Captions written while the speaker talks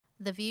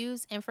The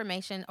views,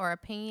 information, or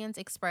opinions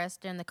expressed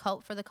during the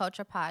Cult for the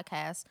Culture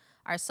podcast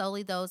are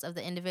solely those of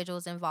the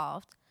individuals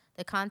involved.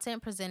 The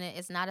content presented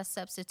is not a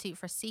substitute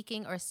for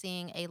seeking or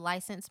seeing a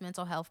licensed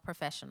mental health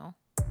professional.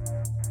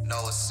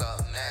 Know what's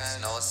up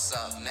next, know what's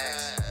up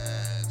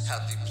next.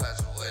 Healthy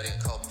pleasure with it,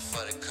 Coble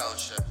for the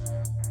culture.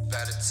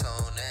 Better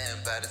tune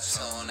in, better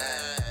tune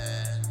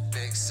in.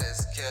 Big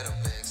sis, get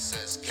 'em, big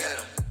sis, get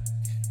 'em.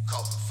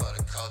 Coble for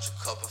the culture,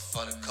 Coble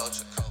for the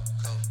culture,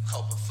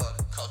 Coble for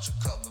the culture,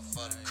 Coble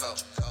for the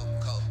culture,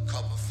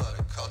 Coble for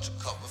the culture,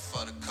 Coble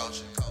for the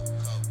culture,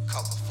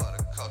 Coble for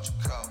the culture,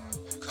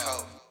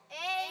 Coble.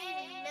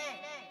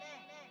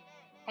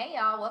 Hey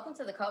y'all, welcome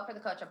to the Cult for the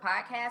Culture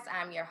podcast.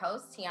 I'm your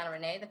host, Tiana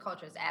Renee, the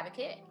Culture's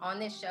Advocate. On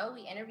this show,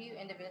 we interview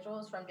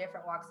individuals from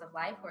different walks of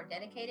life who are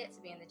dedicated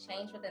to being the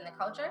change within the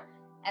culture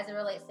as it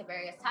relates to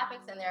various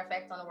topics and their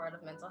effect on the world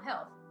of mental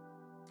health.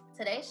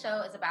 Today's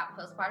show is about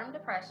postpartum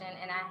depression,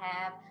 and I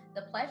have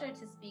the pleasure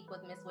to speak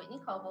with Miss Whitney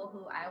Coble,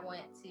 who I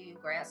went to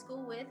grad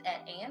school with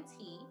at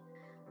A&T.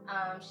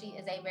 She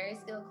is a very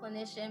skilled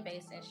clinician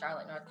based in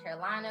Charlotte, North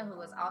Carolina,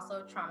 who is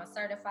also trauma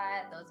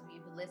certified. Those of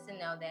you who listen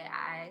know that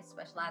I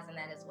specialize in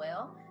that as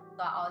well,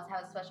 so I always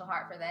have a special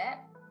heart for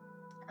that.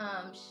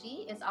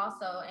 She is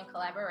also in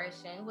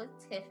collaboration with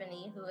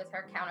Tiffany, who is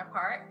her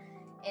counterpart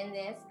in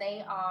this.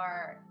 They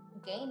are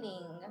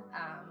gaining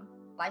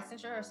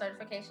licensure or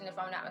certification, if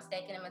I'm not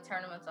mistaken, in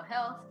maternal mental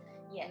health.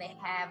 Yeah. And they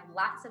have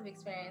lots of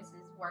experiences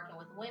working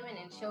with women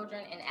and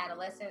children and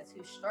adolescents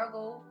who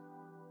struggle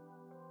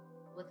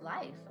with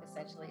life,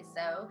 essentially.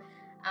 So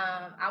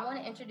I want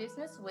to introduce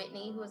Miss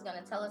Whitney, who is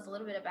going to tell us a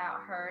little bit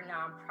about her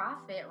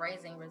nonprofit,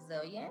 Raising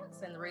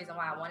Resilience, and the reason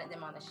why I wanted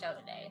them on the show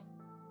today.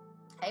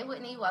 Hey,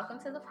 Whitney, welcome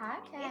to the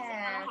podcast.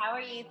 Yes, how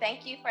are you?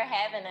 Thank you for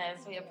having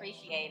us. We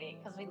appreciate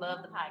it because we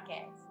love the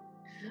podcast.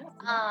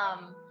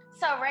 Yes,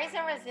 so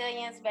Raising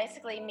Resilience,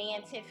 basically me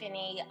and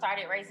Tiffany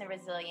started Raising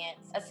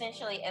Resilience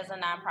essentially as a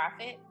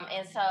nonprofit.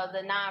 And so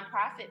the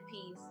nonprofit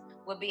piece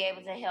would be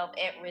able to help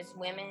at-risk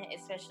women,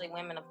 especially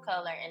women of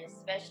color, and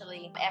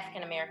especially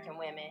African-American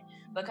women.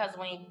 Because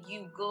when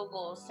you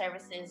Google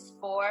services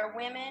for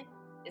women,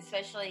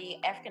 especially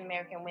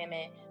African-American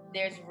women,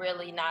 there's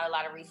really not a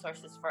lot of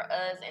resources for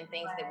us and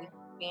things that we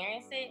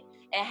experience it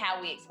and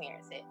how we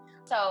experience it.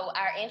 So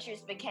our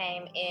interest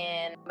became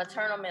in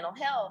maternal mental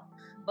health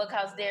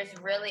because there's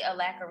really a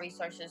lack of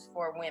resources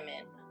for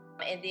women.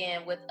 And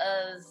then with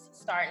us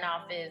starting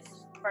off as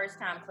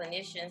first-time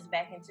clinicians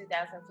back in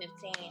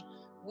 2015,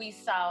 we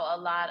saw a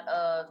lot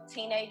of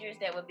teenagers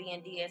that would be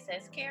in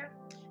DSS care,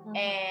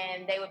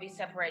 and they would be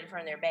separated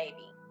from their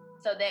baby.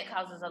 So that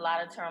causes a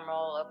lot of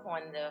turmoil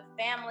upon the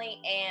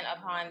family and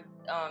upon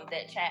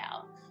that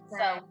child.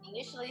 Right. So we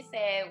initially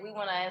said we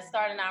want to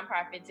start a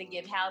nonprofit to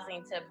give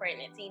housing to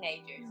pregnant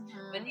teenagers.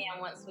 But then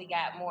once we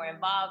got more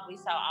involved, we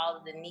saw all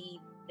of the need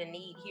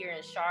here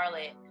in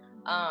Charlotte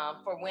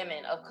for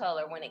women of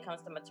color when it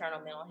comes to maternal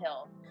mental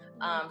health.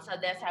 So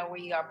that's how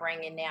we are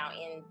bringing now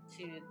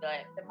into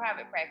the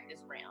private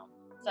practice realm.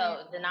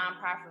 So the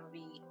nonprofit will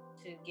be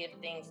to give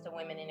things to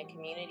women in the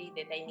community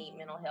that they need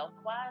mental health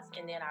wise,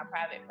 and then our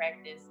private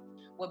practice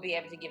will be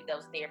able to give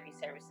those therapy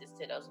services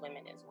to those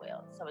women as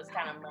well. So it's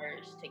kind of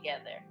merged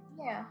together.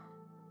 Yeah.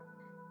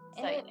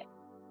 So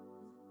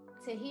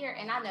to hear,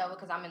 and I know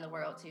because I'm in the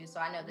world too, so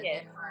I know that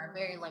there are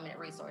very limited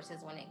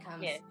resources when it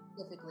comes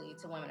specifically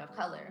to women of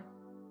color.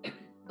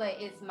 But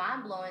it's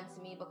mind-blowing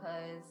to me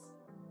because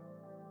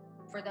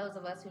for those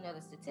of us who know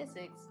the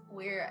statistics,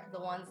 we're the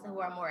ones who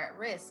are more at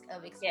risk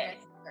of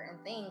experiencing certain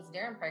things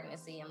during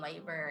pregnancy and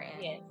labor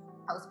and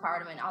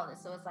postpartum and all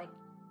this. So it's like,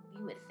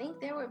 you would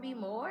think there would be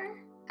more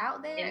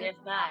out there. And there's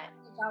not.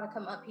 Y'all to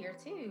come up here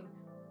too,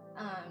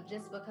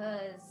 just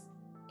because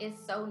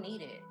it's so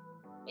needed.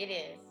 It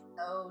is.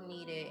 So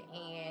needed.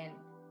 And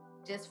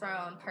just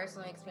from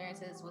personal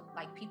experiences with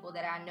like people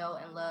that I know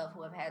and love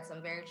who have had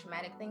some very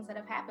traumatic things that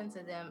have happened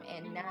to them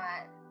and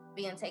not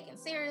being taken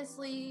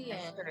seriously.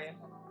 That's true.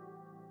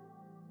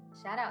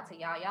 Shout out to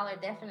y'all. Y'all are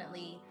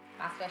definitely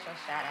my special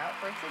shout out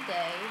for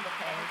today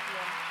because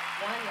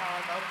one, y'all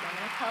are both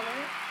women of color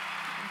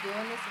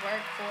doing this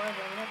work for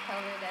women of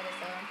color that is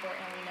so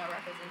important. We know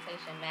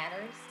representation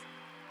matters.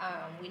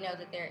 We know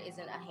that there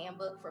isn't a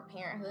handbook for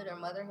parenthood or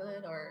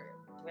motherhood or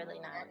really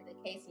not whatever the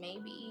case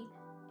may be.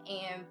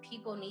 And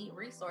people need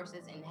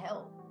resources and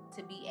help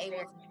to be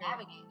able to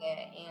navigate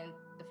that. And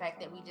the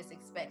fact that we just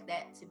expect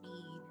that to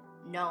be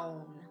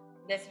known.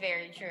 That's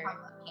very true. From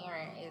a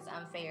parent is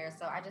unfair.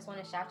 So I just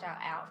want to shout y'all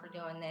out for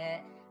doing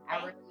that. I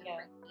really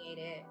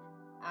appreciate it.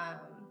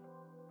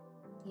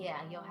 Yeah,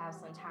 you'll have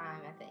some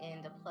time at the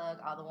end to plug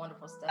all the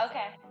wonderful stuff.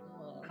 Okay,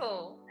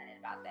 cool. I'm excited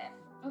about that.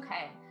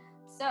 Okay,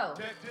 so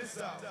check this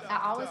out.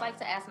 I always like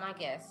to ask my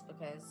guests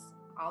because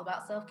all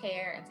about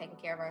self-care and taking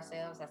care of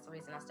ourselves. That's the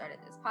reason I started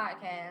this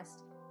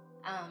podcast.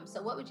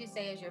 So what would you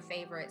say is your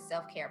favorite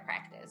self-care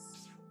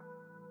practice?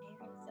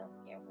 Favorite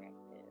self-care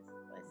practice?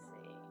 Let's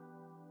see.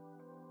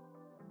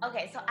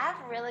 Okay, so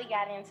I've really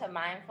got into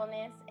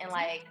mindfulness and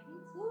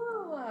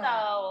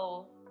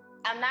so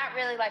I'm not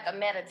really like a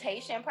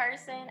meditation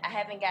person. I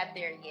haven't got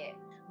there yet.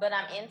 but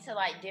I'm into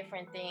like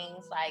different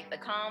things, like the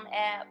Calm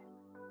app.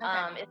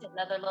 Okay. It's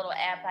another little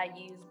app I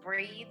use,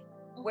 Breathe,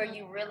 where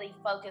you really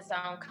focus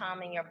on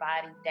calming your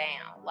body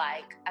down.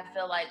 Like, I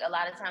feel like a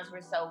lot of times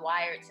we're so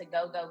wired to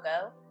go, go,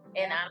 go.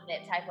 And I'm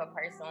that type of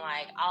person,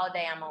 like all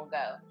day I'm on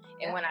go.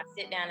 And when I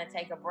sit down and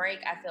take a break,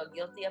 I feel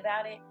guilty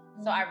about it.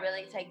 So I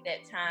really take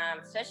that time,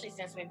 especially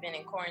since we've been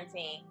in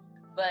quarantine,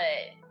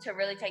 but to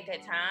really take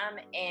that time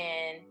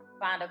and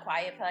find a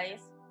quiet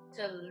place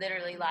to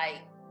literally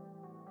like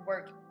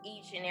work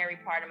each and every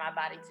part of my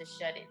body to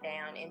shut it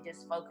down and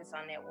just focus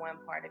on that one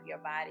part of your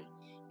body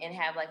and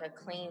have like a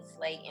clean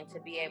slate and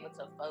to be able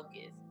to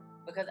focus.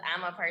 Because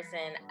I'm a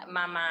person,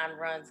 my mind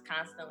runs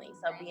constantly.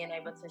 So being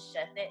able to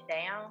shut that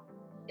down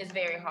is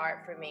very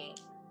hard for me.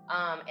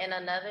 And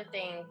another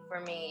thing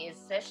for me is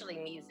especially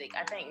music.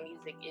 I think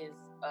music is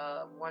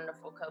a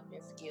wonderful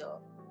coping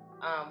skill.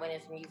 When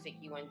it's music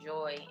you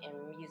enjoy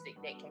and music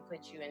that can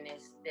put you in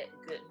that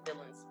good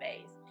feeling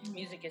space.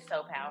 Music is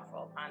so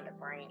powerful upon the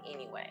brain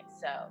anyway.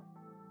 So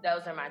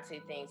those are my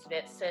two things,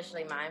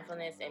 especially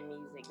mindfulness and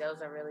music.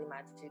 Those are really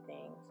my two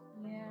things.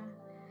 Yeah.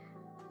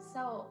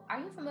 So are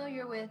you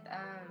familiar with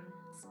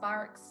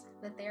Sparks,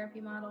 the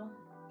therapy model?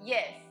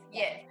 Yes.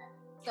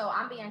 So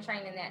I'm being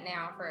trained in that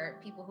now for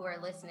people who are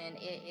listening.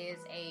 It is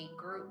a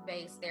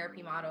group-based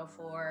therapy model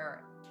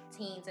for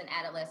teens and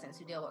adolescents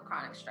who deal with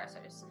chronic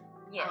stressors.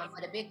 Yes.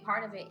 But a big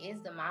part of it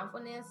is the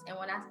mindfulness. And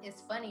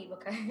it's funny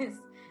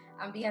because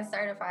I'm being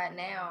certified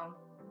now.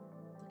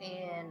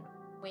 And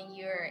when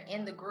you're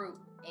in the group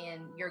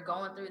and you're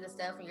going through the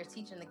stuff and you're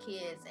teaching the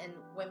kids, and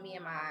when me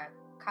and my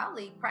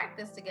colleague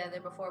practice together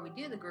before we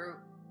do the group,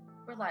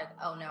 we're like,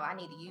 oh no, I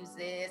need to use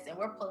this. And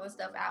we're pulling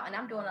stuff out. And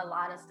I'm doing a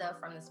lot of stuff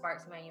from the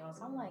Sparks manual.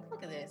 So I'm like,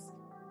 look at this.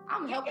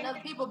 I'm helping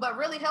other people, but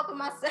really helping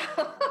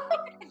myself.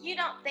 You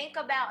don't think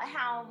about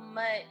how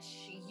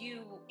much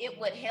it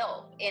would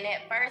help. And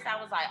at first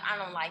I was like, I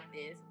don't like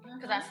this.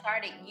 Because I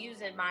started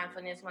using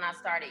mindfulness when I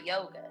started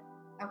yoga.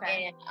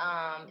 Okay.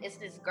 And it's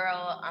this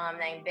girl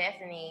named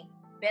Bethany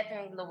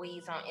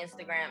Louise on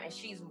Instagram, and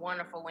she's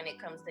wonderful when it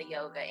comes to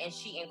yoga. And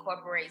she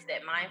incorporates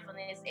that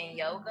mindfulness in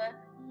yoga.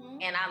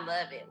 And I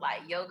love it.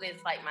 Like, yoga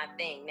is like my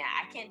thing. Now,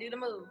 I can't do the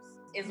moves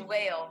as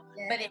well,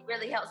 but it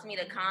really helps me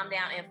to calm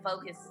down and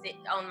focus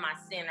on my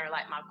center,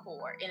 like my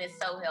core. And it's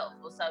so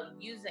helpful. So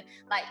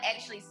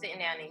actually sitting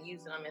down and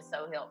using them is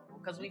so helpful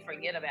because we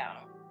forget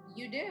about them.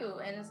 You do.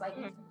 And it's like,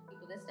 you tell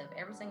people this stuff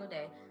every single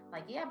day.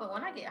 Like, yeah, but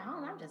when I get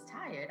home, I'm just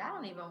tired. I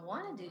don't even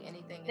want to do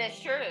anything. That's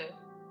true.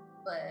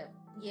 But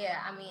yeah,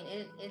 I mean,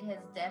 it has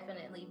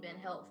definitely been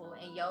helpful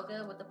in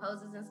yoga with the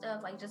poses and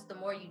stuff. Like, just the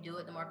more you do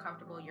it, the more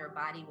comfortable your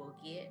body will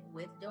get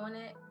with doing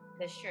it.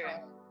 That's true.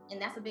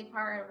 And that's a big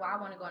part of why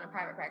I want to go into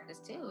private practice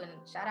too. And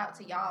shout out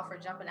to y'all for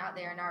jumping out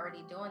there and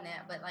already doing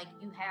that. But like,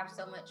 you have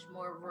so much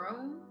more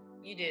room.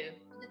 You do.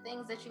 The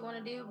things that you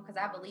want to do, because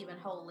I believe in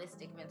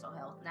holistic mental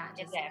health, not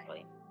just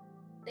exactly.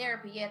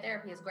 Therapy. Yeah,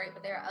 therapy is great,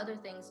 but there are other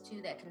things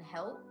too that can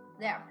help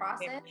that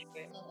process.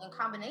 In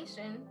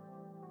combination,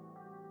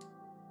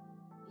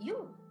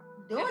 you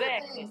doing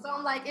the thing. So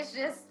I'm like, it's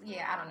just,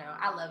 I don't know.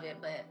 I love it,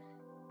 but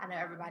I know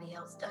everybody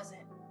else doesn't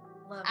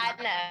love it.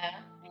 I know.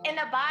 And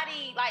the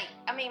body,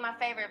 my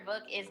favorite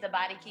book is The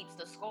Body Keeps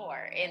the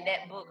Score. And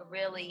that book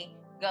really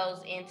goes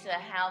into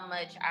how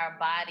much our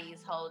bodies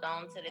hold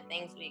on to the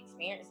things we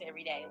experience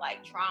every day,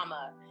 like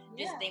trauma,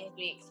 just things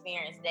we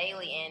experience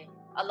daily. And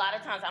a lot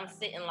of times I'm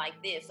sitting like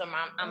this, or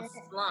I'm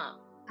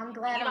slumped. I'm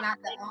glad I'm not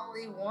the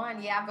only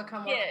one. Yeah, I've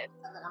become one.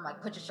 I'm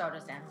like, put your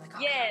shoulders down. I'm like,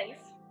 oh. Yes.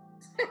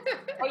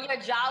 Or your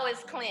jaw is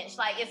clenched.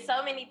 Like, it's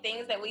so many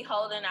things that we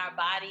hold in our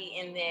body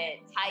in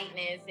that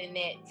tightness and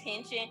that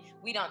tension.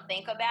 We don't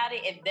think about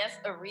it. If that's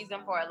the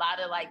reason for a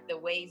lot of like the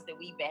ways that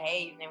we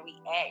behave and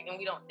we act, and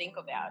we don't think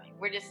about it.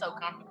 We're just so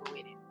comfortable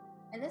with it.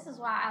 And this is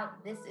why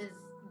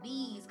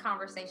these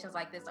conversations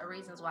like this are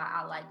reasons why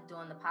I like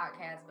doing the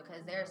podcast,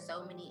 because there are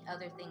so many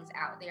other things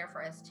out there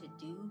for us to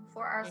do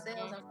for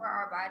ourselves and for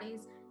our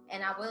bodies.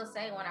 And I will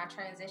say, when I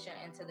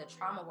transitioned into the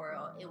trauma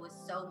world, it was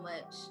so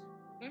much.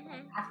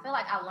 I feel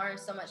like I learned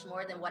so much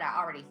more than what I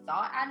already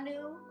thought I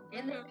knew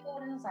in the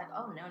field. And it's like,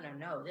 oh,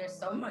 no. There's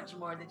so much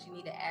more that you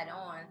need to add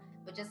on.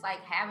 But just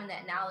like having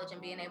that knowledge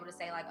and being able to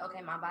say like,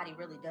 okay, my body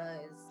really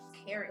does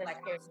carry,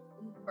 I'm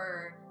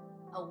super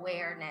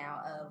aware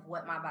now of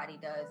what my body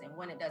does and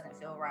when it doesn't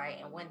feel right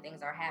and when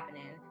things are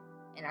happening.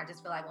 And I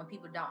just feel like when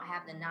people don't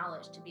have the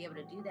knowledge to be able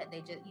to do that,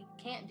 you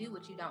can't do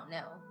what you don't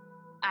know.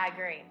 I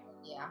agree.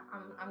 Yeah,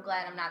 I'm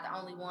glad I'm not the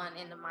only one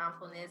into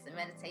mindfulness and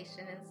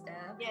meditation and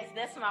stuff. Yes,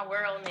 that's my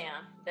world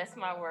now. That's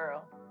my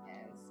world.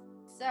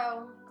 Yes.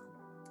 So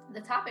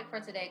the topic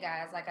for today,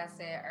 guys, like I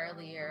said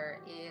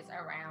earlier, is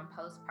around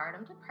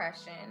postpartum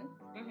depression.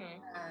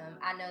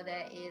 I know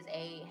that is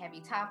a heavy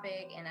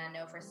topic, and I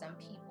know for some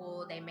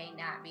people, they may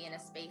not be in a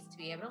space to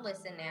be able to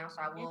listen now. So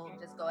I will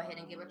just go ahead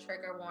and give a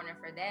trigger warning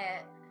for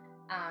that.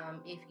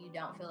 If you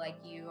don't feel like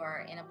you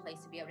are in a place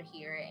to be able to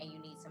hear it and you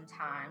need some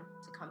time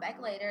to come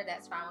back later,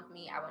 that's fine with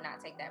me. I would not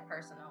take that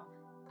personal.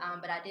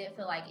 But I did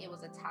feel like it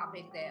was a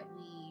topic that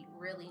we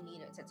really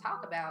needed to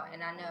talk about.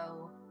 And I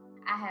know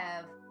I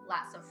have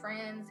lots of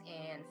friends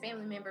and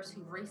family members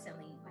who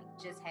recently like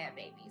just had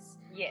babies.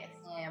 Yes.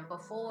 And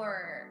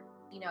before,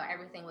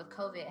 everything with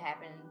COVID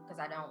happened, because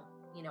I don't,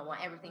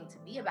 want everything to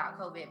be about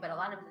COVID, but a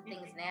lot of the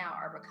things now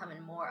are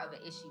becoming more of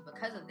an issue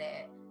because of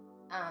that.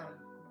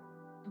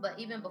 But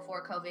even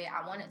before COVID,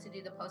 I wanted to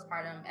do the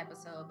postpartum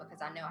episode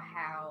because I know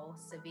how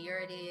severe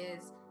it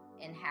is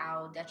and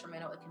how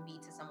detrimental it can be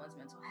to someone's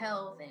mental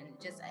health, and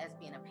just as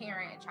being a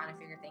parent and trying to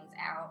figure things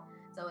out.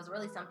 So it's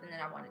really something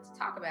that I wanted to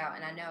talk about.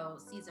 And I know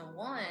season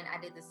 1, I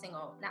did the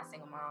Strong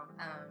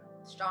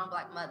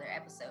Black Mother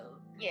episode.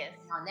 Yes.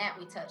 On that,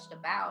 we touched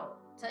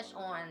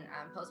on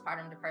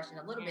postpartum depression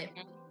a little bit.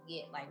 We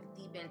get like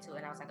deep into it.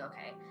 And I was like,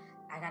 okay,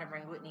 I got to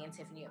bring Whitney and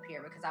Tiffany up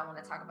here because I want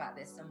to talk about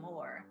this some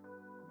more.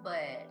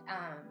 But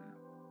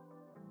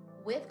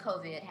with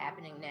COVID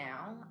happening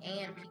now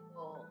and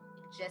people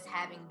just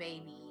having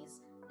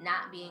babies,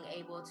 not being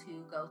able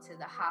to go to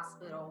the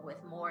hospital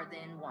with more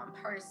than one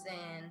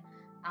person,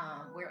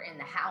 we're in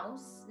the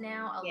house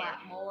now a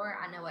lot more.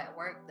 I know at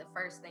work, the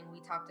first thing we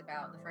talked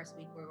about the first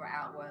week we were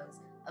out was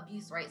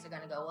abuse rates are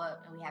going to go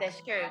up, and we have. That's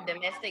true.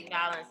 Domestic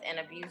violence and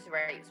abuse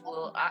rates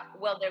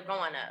they're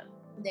going up.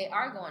 They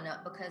are going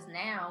up because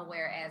now,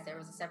 whereas there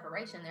was a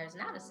separation, there's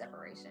not a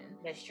separation.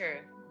 That's true.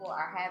 People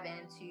are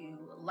having to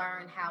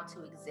learn how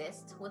to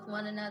exist with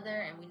one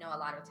another, and we know a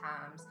lot of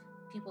times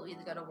people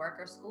either go to work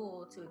or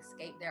school to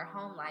escape their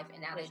home life,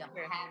 and now they don't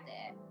have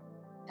that.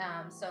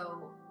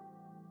 So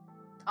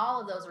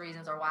all of those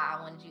reasons are why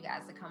I wanted you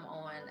guys to come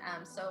on.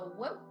 So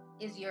what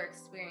is your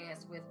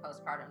experience with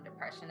postpartum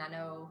depression? I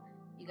know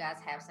you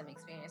guys have some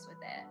experience with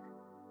that.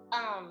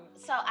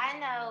 So I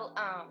know,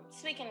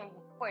 speaking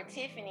for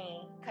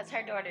Tiffany, because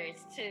her daughter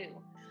is 2,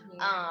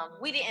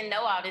 we didn't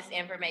know all this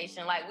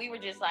information. Like, we were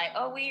just like,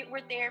 oh,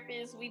 we're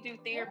therapists, we do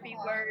therapy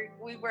work,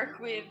 we work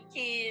with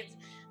kids.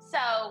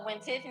 So when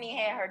Tiffany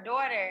had her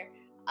daughter,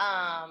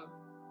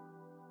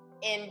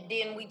 and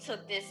then we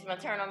took this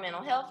maternal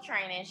mental health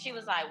training, she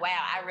was like, wow,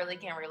 I really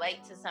can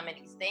relate to some of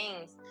these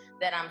things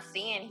that I'm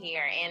seeing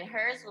here. And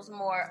hers was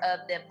more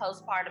of the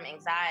postpartum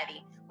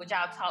anxiety, which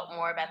I'll talk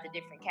more about the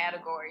different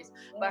categories.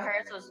 But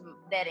hers was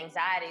that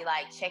anxiety,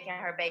 like checking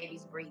her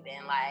baby's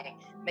breathing, like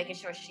making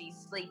sure she's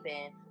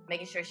sleeping,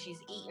 making sure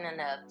she's eating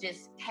enough,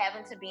 just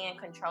having to be in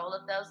control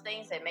of those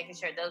things and making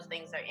sure those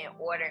things are in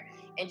order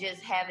and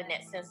just having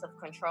that sense of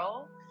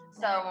control.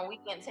 So when we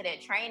went to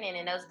that training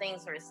and those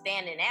things were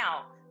standing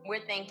out, we're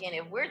thinking,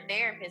 if we're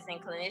therapists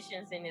and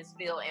clinicians in this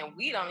field and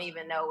we don't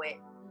even know it,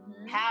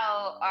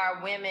 how are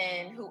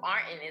women who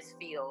aren't in this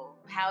field,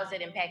 how is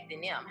it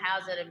impacting them? How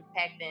is it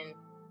impacting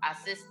our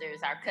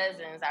sisters, our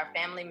cousins, our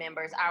family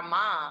members, our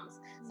moms?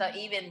 So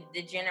even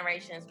the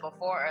generations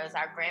before us,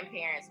 our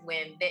grandparents,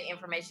 when that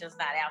information is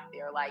not out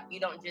there, like you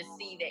don't just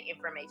see that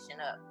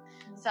information up.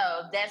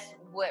 So that's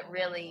what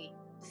really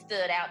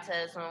stood out to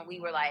us when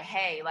we were like,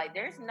 hey, like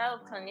there's no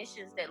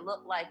clinicians that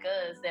look like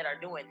us that are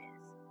doing this.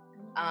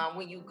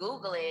 When you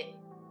Google it,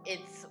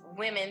 it's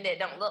women that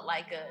don't look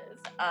like us.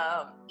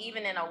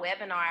 Even in a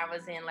webinar I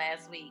was in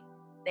last week,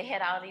 they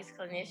had all these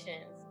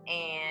clinicians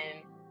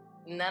and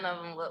none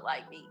of them look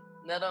like me.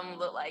 None of them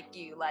look like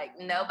you. Like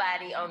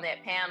nobody on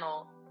that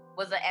panel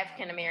was an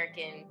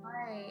African-American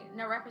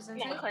no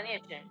representation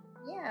clinician.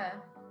 Yeah.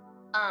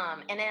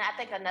 And then I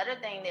think another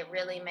thing that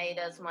really made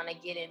us want to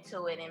get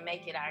into it and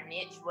make it our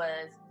niche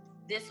was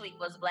this week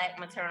was Black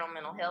Maternal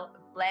Health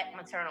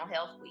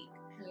Week.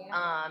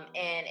 Yeah.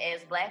 And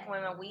as Black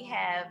women, we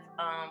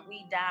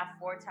die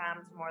 4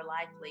 times more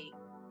likely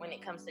when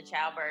it comes to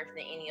childbirth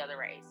than any other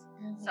race.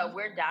 So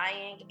we're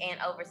dying, and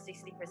over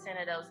 60%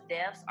 of those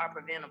deaths are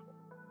preventable.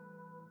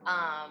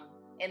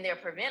 And they're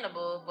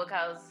preventable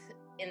because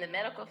in the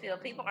medical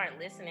field, people aren't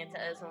listening to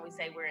us when we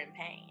say we're in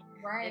pain.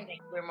 They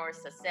think we're more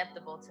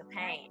susceptible to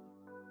pain.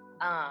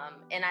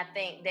 And I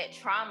think that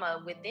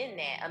trauma within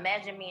that,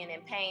 imagine being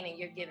in pain and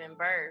you're giving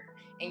birth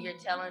and you're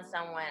telling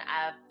someone,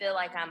 I feel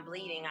like I'm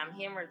bleeding, I'm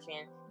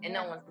hemorrhaging, and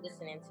no one's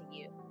listening to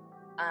you.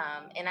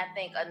 And I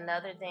think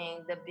another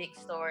thing, the big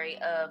story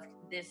of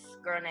this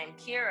girl named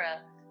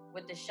Kira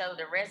with the show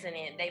The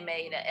Resident, they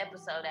made an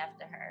episode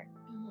after her.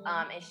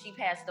 And she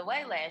passed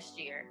away last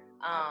year.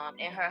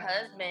 And her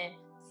husband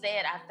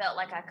said, I felt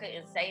like I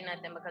couldn't say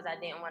nothing because I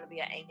didn't want to be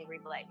an angry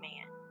Black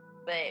man.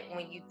 But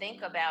when you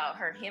think about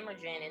her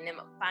hemorrhaging and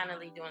them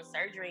finally doing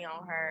surgery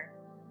on her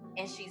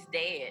and she's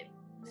dead.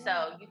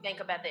 So you think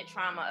about that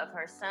trauma of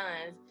her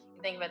sons,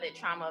 you think about that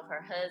trauma of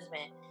her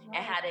husband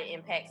and how that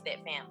impacts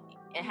that family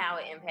and how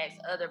it impacts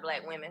other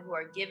Black women who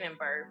are giving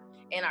birth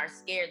and are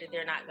scared that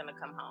they're not going to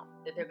come home,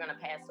 that they're going to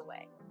pass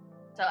away.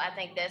 So I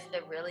think that's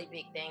the really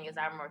big thing is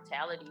our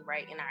mortality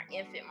rate, and our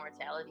infant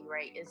mortality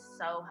rate is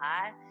so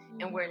high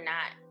and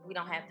we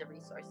don't have the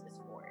resources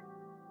for it.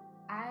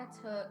 I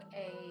took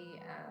a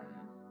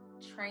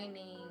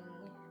training,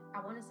 I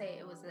want to say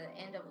it was the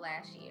end of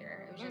last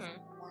year. It was just a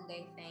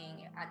one-day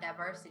thing, a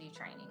diversity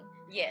training.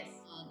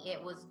 Yes. And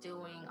it was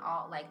doing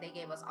all, like they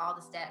gave us all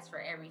the stats for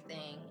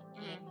everything.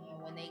 And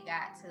when they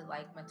got to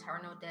like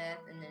maternal death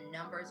and the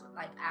numbers,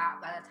 like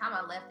by the time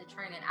I left the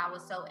training, I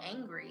was so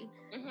angry.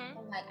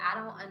 I'm like, I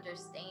don't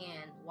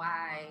understand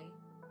why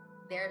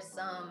there's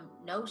some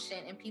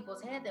notion in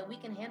people's head that we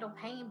can handle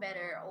pain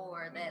better,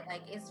 or that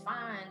like it's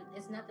fine,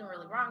 it's nothing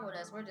really wrong with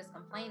us, we're just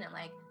complaining.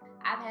 Like,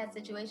 I've had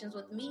situations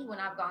with me when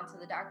I've gone to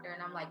the doctor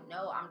and I'm like,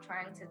 no, I'm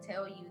trying to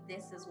tell you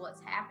this is what's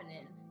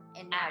happening,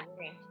 and not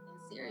taking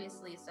it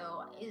seriously.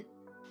 So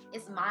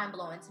it's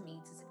mind-blowing to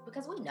me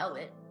because we know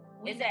it.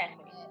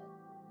 Exactly. Know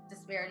that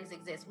disparities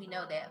exist, we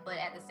know that, but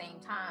at the same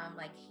time,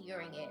 like,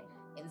 hearing it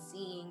and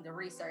seeing the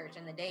research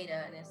and the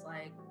data, and it's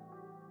like,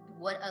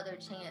 what other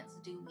chance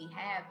do we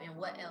have, and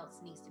what else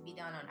needs to be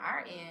done on our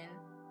end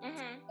to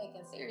be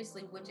taken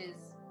seriously, which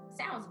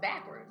sounds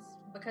backwards,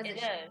 because it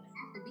shouldn't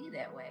have to be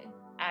that way.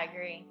 I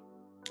agree.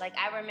 Like,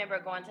 I remember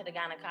going to the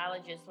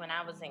gynecologist when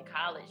I was in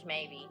college,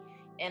 maybe,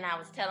 and I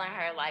was telling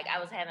her, like, I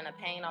was having a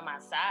pain on my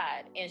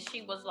side, and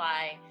she was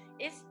like,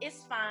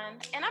 it's fine.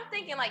 And I'm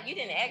thinking, like, you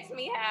didn't ask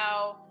me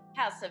how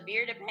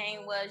severe the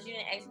pain was. You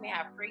didn't ask me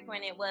how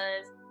frequent it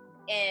was.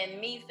 And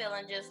me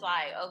feeling just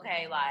like,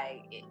 okay,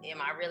 like,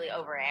 am I really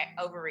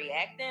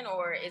overreacting,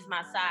 or is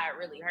my side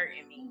really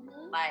hurting me?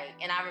 Like,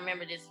 and I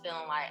remember just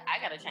feeling like I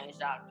got to change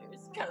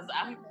doctors, because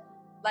I'm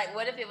like,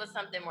 what if it was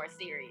something more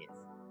serious?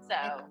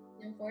 So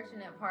the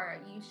unfortunate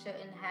part, you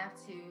shouldn't have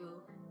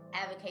to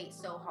advocate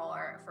so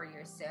hard for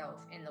yourself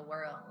in the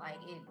world. Like,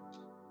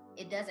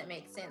 it doesn't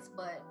make sense.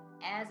 But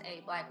as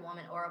a Black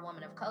woman or a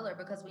woman of color,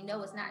 because we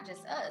know it's not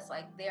just us,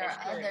 like, there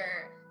are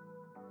other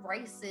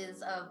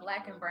races of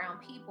Black and brown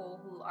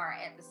people who are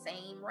at the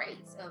same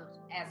rates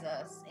as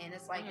us, and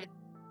it's like,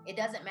 it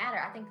doesn't matter.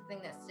 I think the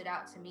thing that stood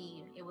out to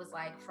me, it was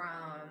like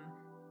from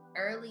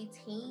early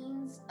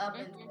teens up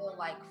until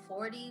like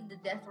 40, the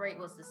death rate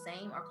was the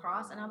same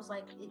across, and I was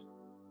like,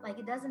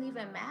 it doesn't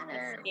even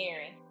matter. It's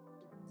scary.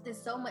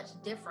 There's so much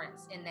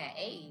difference in that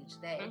age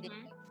that it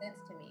didn't make sense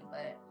to me.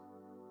 But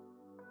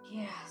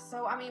yeah,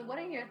 so I mean, what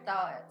are your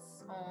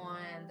thoughts on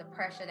the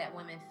pressure that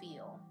women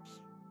feel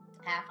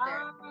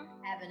after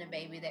having a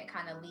baby that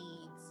kind of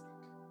leads?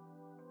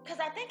 Because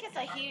I think it's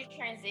a huge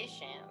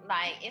transition.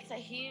 Like, it's a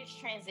huge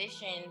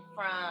transition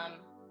from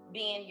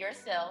being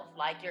yourself,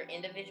 like your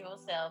individual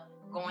self,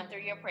 going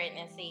through your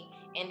pregnancy.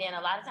 And then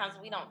a lot of times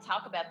we don't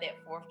talk about that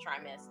 4th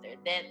trimester.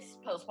 That's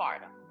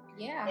postpartum.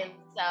 Yeah. And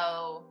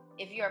so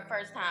if you're a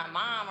first-time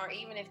mom, or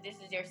even if this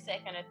is your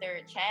 2nd or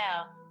 3rd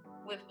child,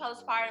 with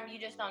postpartum, you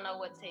just don't know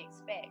what to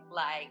expect.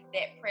 Like,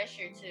 that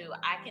pressure to,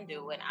 I can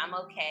do it, I'm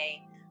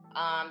okay.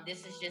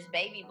 This is just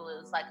baby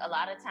blues. Like, a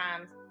lot of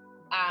times,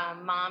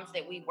 moms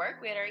that we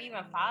work with, or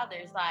even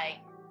fathers, like,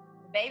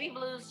 baby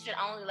blues should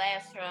only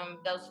last from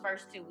those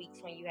first 2 weeks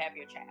when you have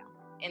your child.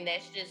 And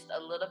that's just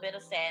a little bit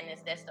of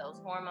sadness. That's those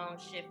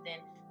hormones shifting.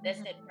 That's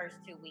that first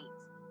 2 weeks.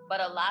 But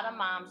a lot of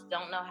moms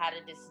don't know how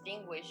to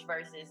distinguish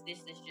versus this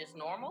is just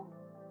normal,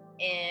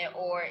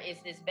 or is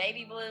this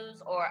baby blues,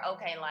 or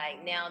okay,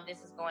 like, now this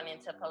is going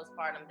into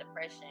postpartum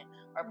depression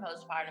or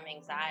postpartum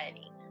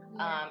anxiety.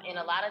 And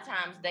a lot of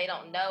times they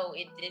don't know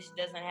it. This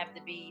doesn't have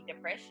to be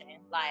depression.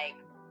 Like,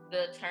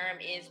 the term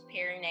is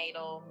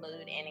perinatal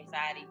mood and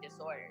anxiety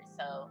disorders.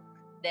 So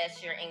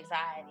that's your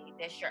anxiety,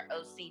 that's your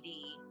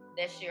OCD,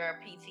 that's your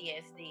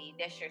PTSD,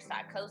 that's your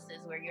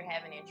psychosis, where you're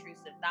having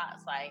intrusive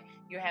thoughts, like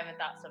you're having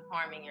thoughts of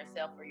harming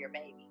yourself or your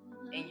baby.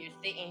 And you're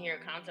sitting here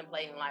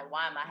contemplating, like,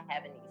 why am I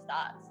having these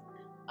thoughts?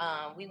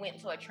 We went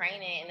to a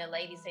training, and the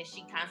lady said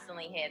she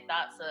constantly had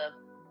thoughts of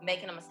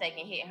making a mistake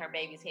and hitting her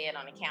baby's head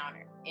on the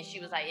counter. And she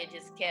was like, it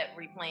just kept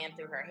replaying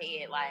through her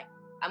head, like,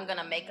 I'm going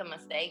to make a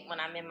mistake when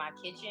I'm in my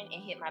kitchen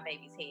and hit my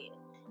baby's head.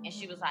 And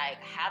she was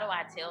like, how do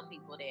I tell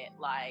people that?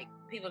 Like,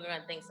 people are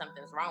going to think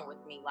something's wrong with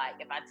me. Like,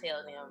 if I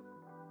tell them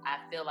I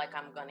feel like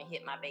I'm going to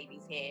hit my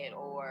baby's head,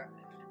 or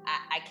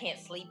I can't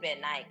sleep at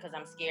night because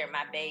I'm scared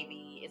my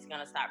baby is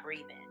going to stop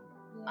breathing.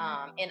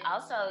 And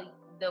also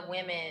the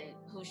women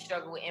who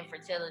struggle with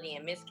infertility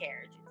and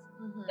miscarriages,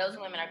 those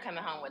women are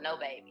coming home with no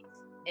babies,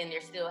 and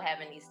they're still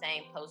having these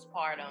same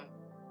postpartum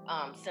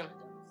symptoms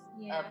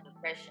of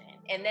depression.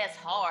 And that's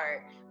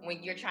hard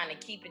when you're trying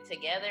to keep it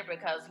together,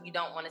 because you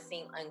don't want to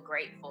seem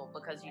ungrateful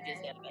because you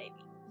just had a baby.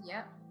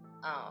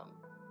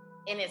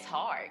 And it's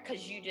hard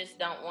because you just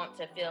don't want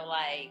to feel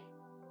like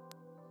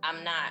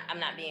I'm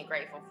not being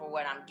grateful for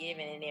what I'm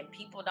giving. And then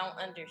people don't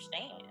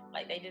understand.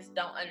 Like, they just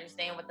don't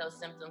understand what those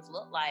symptoms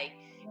look like.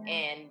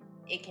 And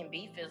it can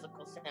be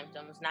physical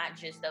symptoms, not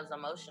just those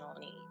emotional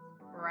needs.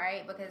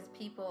 Right, because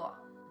people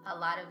a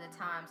lot of the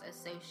times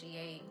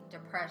associate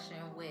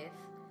depression with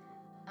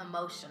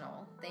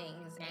emotional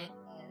things. And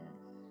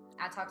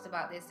I talked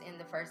about this in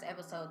the first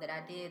episode that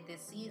I did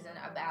this season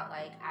about,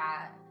 like,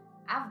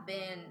 I've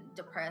been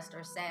depressed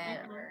or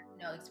sad or,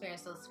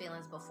 experienced those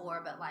feelings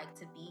before, but like,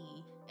 to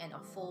be in a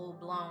full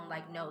blown,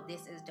 like, no,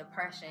 this is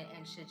depression,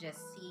 and should just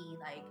see,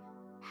 like,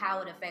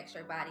 how it affects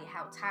your body,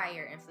 how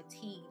tired and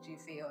fatigued you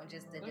feel, and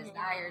just the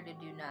desire to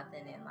do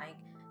nothing, and like,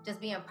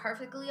 just being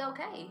perfectly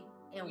okay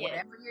in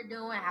whatever you're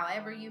doing,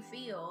 however you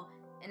feel.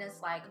 And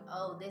it's like,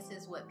 oh, this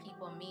is what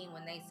people mean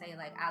when they say,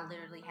 like, I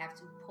literally have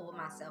to pull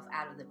myself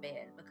out of the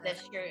bed because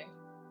That's true.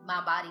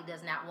 my body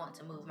does not want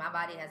to move. My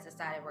body has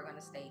decided we're going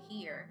to stay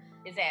here.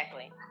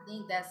 Exactly. I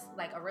think that's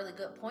like a really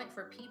good point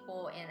for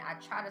people. And I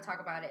try to talk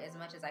about it as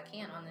much as I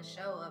can on the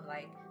show of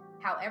like,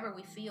 however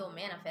we feel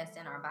manifests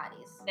in our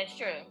bodies. That's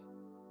true.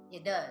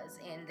 It does.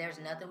 And there's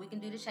nothing we can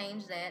do to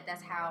change that.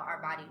 That's how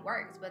our body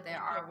works. But there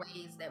are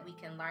ways that we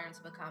can learn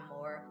to become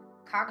more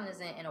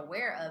cognizant and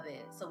aware of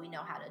it so we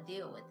know how to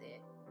deal with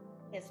it.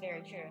 It's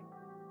very true.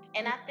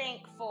 And I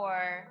think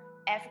for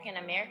African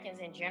Americans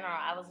in general,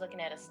 I was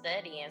looking at a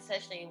study, and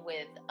especially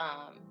with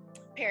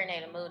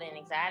perinatal mood and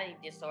anxiety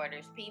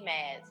disorders,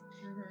 PMADs,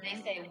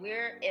 they say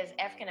we're, as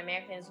African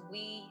Americans,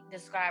 we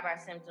describe our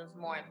symptoms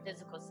more in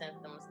physical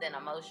symptoms than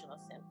emotional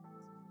symptoms.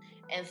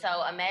 And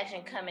so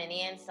imagine coming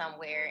in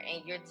somewhere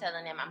and you're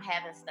telling them, I'm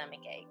having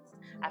stomach aches,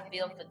 I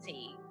feel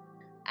fatigue,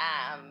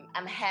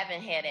 I'm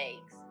having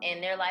headaches.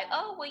 And they're like,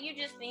 oh, well, you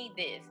just need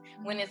this.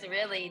 When it's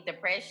really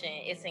depression,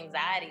 it's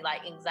anxiety.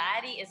 Like,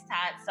 anxiety is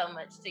tied so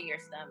much to your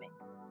stomach.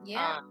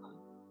 Yeah.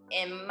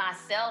 And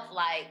myself,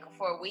 like,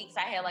 for weeks,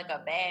 I had like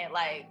a bad,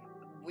 like,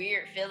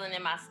 weird feeling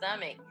in my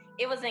stomach.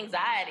 It was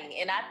anxiety.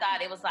 And I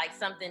thought it was like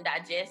something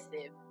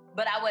digestive.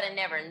 But I would have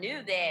never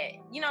knew that.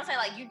 You know what I'm saying?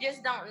 Like, you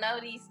just don't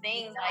know these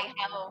things, like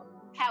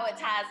how it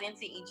ties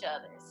into each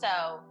other.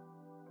 So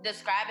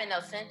describing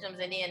those symptoms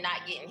and then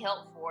not getting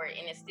help for it,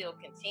 and it still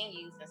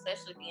continues,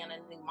 especially being a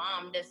new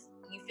mom,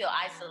 you feel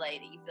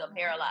isolated, you feel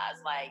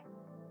paralyzed. Like,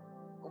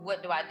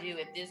 what do I do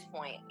at this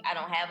point? I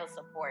don't have a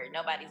support.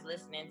 Nobody's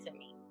listening to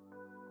me.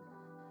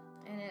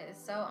 And it is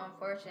so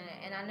unfortunate.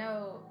 And I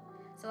know,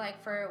 so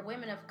like for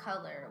women of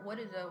color, what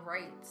do the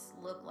rates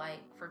look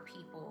like for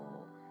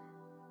people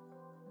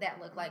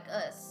that look like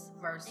us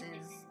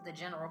versus the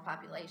general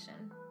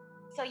population?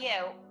 So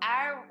yeah,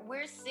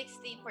 we're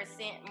 60%,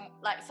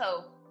 like,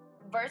 so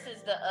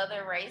versus the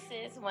other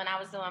races. When I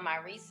was doing my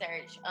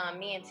research,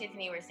 me and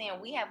Tiffany were saying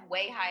we have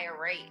way higher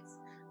rates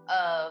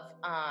of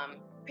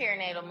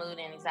perinatal mood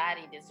and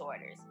anxiety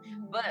disorders,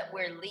 but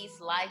we're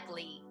least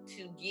likely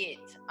to get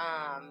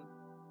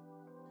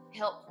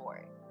help for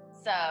it.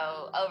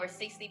 So over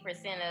 60%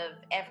 of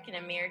African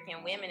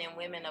American women and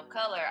women of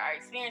color are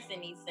experiencing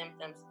these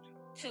symptoms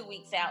 2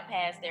 weeks out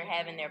past their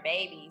having their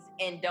babies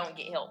and don't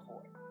get help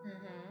for it.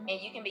 And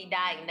you can be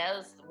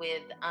diagnosed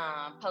with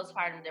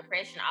postpartum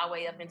depression all the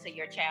way up until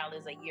your child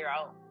is a year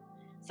old.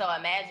 So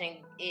imagine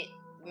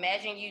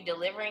you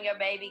delivering your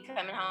baby,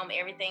 coming home,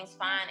 everything's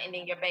fine, and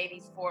then your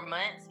baby's 4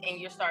 months and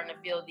you're starting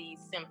to feel these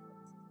symptoms.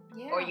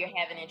 Yeah. Or you're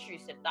having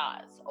intrusive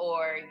thoughts,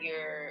 or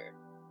you're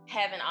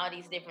having all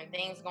these different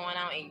things going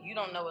on and you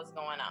don't know what's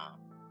going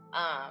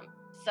on.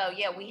 So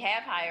yeah, we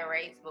have higher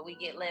rates, but we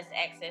get less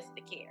access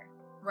to care.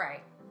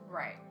 Right.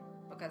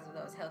 Because of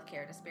those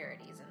healthcare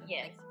disparities.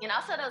 And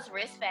also those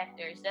risk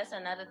factors. That's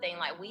another thing.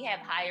 Like, we have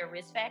higher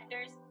risk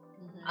factors,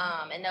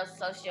 and those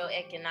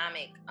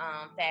socioeconomic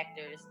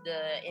factors,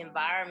 the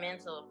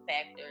environmental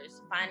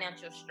factors,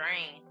 financial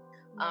strain,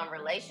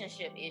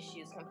 relationship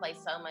issues can play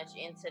so much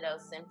into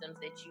those symptoms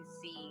that you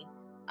see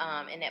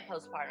in that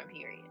postpartum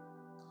period.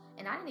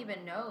 And I didn't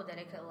even know that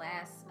it could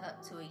last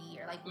up to a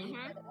year. Like,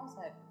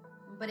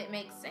 but it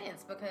makes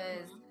sense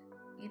because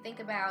you think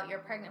about you're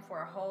pregnant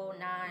for a whole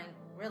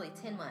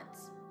 10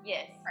 months.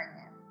 Yes.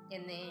 Pregnant.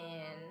 And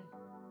then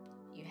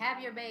you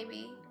have your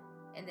baby,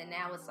 and then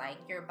now it's like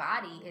your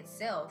body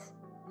itself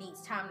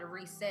needs time to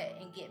reset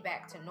and get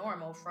back to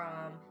normal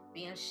from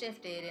being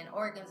shifted and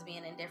organs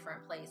being in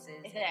different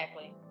places.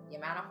 Exactly. The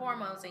amount of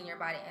hormones in your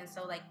body. And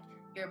so, like,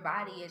 your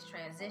body is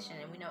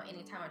transitioning. And we know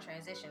anytime a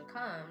transition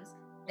comes,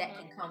 that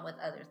can come with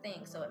other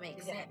things. So it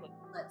makes sense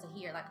to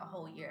hear like a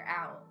whole year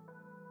out.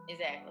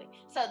 Exactly.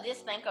 So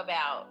just think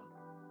about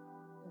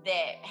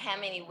that, how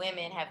many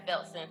women have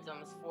felt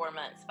symptoms 4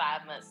 months,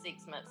 5 months,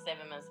 6 months,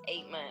 7 months,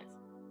 8 months,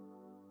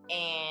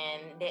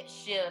 and that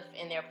shift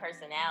in their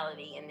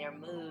personality and their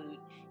mood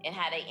and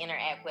how they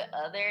interact with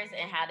others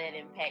and how that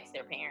impacts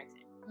their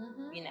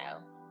parenting, you know,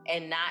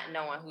 and not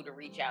knowing who to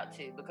reach out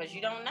to because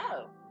you don't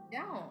know.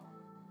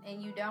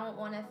 And you don't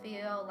want to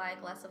feel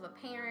like less of a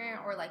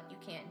parent or like you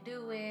can't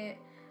do it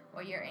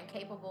or you're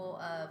incapable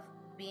of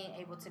being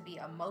able to be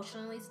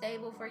emotionally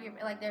stable for your,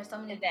 like, there's so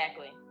many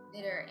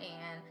there.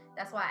 And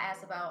that's why I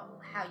asked about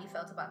how you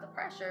felt about the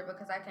pressure,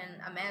 because I can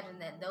imagine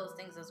that those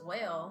things as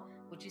well,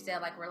 which you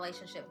said, like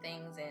relationship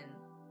things and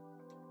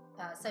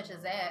such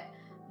as that,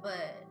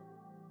 but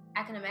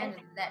I can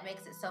imagine that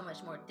makes it so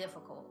much more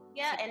difficult.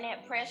 Yeah, and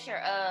that pressure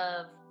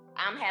of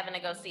I'm having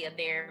to go see a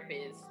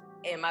therapist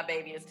and my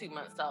baby is 2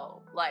 months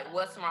old. Like,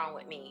 what's wrong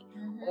with me?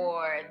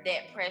 Or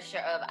that pressure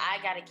of I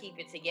got to keep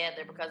it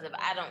together because if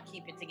I don't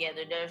keep it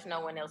together, there's no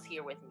one else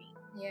here with me.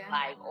 Yeah.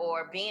 Like,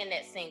 or being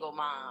that single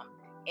mom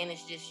and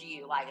it's just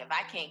you. Like, if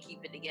I can't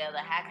keep it together,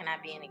 how can I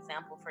be an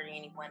example for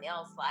anyone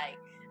else? Like,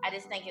 I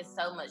just think it's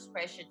so much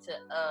pressure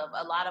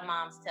a lot of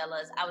moms tell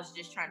us, I was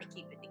just trying to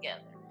keep it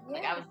together. Yeah.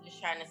 Like, I was just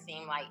trying to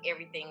seem like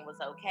everything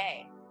was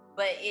okay.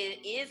 But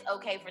it is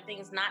okay for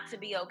things not to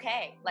be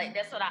okay. Like,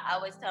 that's what I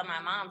always tell my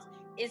moms.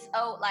 It's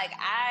like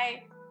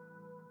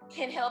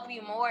can help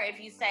you more if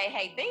you say,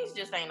 hey, things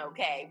just ain't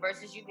okay,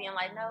 versus you being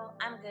like, no,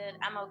 I'm good,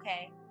 I'm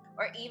okay.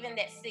 Or even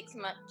that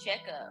 6-month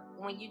checkup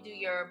when you do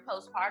your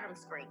postpartum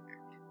screener,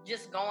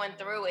 just going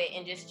through it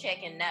and just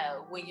checking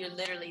no when you're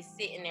literally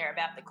sitting there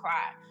about to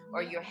cry,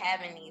 or you're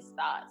having these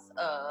thoughts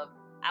of,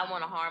 I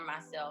want to harm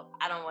myself,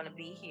 I don't want to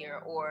be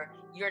here, or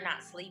you're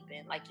not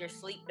sleeping, like you're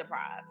sleep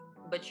deprived,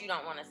 but you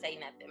don't want to say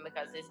nothing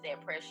because it's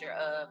that pressure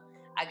of,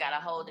 I gotta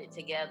hold it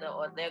together,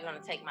 or they're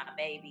gonna take my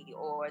baby,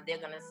 or they're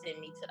gonna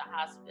send me to the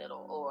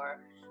hospital, or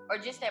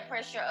just that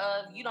pressure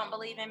of, you don't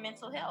believe in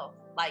mental health,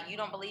 like you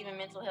don't believe in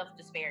mental health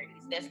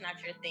disparities. That's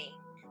not your thing.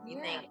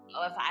 You think,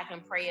 oh, if I can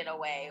pray it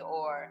away,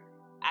 or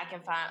I can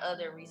find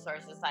other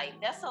resources, like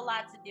that's a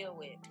lot to deal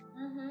with.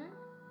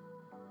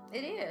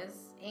 It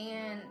is,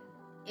 and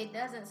it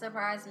doesn't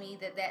surprise me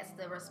that that's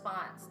the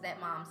response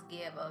that moms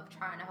give of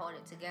trying to hold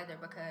it together,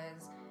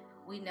 because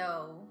we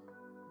know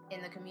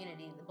in the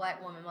community, the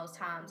Black woman most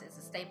times is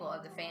a staple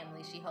of the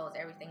family. She holds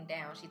everything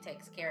down. She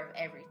takes care of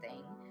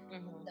everything.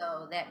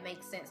 So that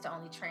makes sense to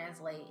only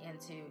translate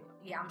into,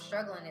 I'm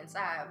struggling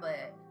inside,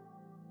 but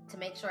to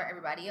make sure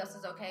everybody else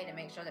is okay, to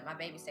make sure that my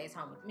baby stays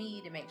home with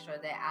me, to make sure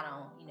that I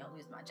don't,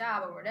 lose my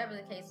job or whatever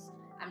the case,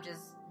 I'm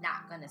just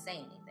not going to say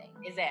anything.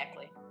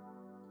 Exactly.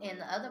 And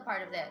the other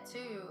part of that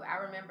too, I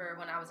remember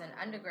when I was in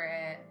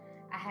undergrad,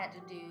 I had to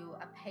do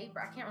a paper.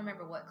 I can't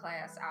remember what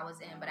class I was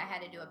in, but I had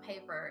to do a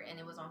paper, and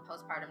it was on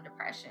postpartum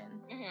depression,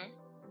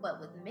 but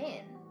with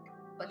men.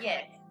 Because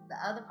the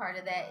other part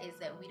of that is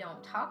that we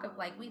don't talk of,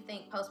 like, we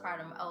think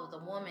postpartum, oh, the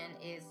woman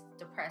is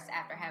depressed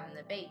after having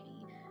the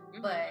baby.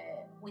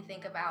 But we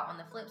think about on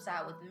the flip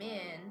side with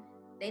men,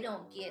 they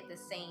don't get the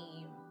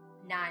same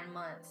 9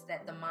 months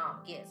that the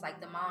mom gets.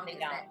 Like, the mom gets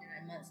that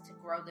 9 months to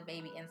grow the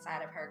baby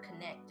inside of her,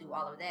 connect, do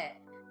all of that.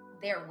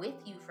 They're with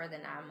you for the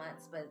 9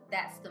 months, but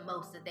that's the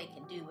most that they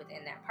can do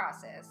within that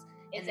process.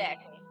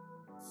 Exactly.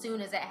 As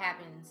soon as that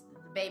happens,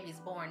 the baby's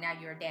born, now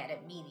you're a dad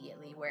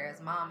immediately,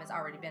 whereas mom has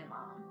already been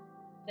mom.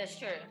 That's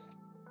true.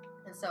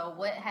 And so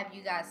what have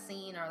you guys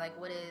seen, or like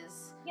what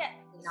is... Yeah,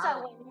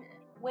 so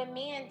when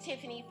me and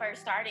Tiffany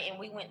first started and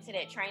we went to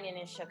that training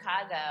in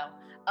Chicago,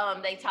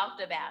 they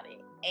talked about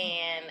it.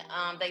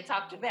 And they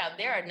talked about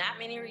there are not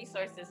many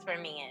resources for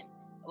men.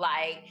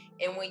 Like,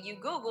 and when you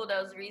Google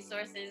those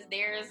resources,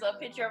 there's a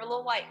picture of a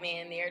little white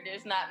man there.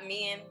 There's not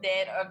men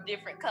that are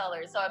different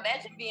colors. So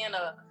imagine being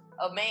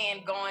a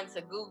man going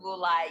to Google,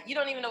 like, you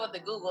don't even know what to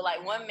Google.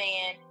 Like, one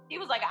man, he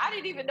was like, I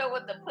didn't even know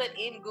what to put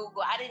in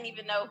Google. I didn't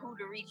even know who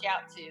to reach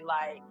out to.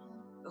 Like,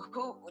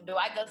 who do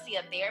I go see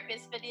a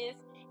therapist for this?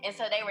 And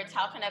so they were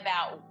talking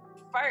about,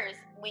 first,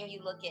 when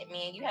you look at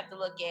men, you have to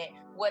look at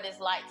what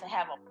it's like to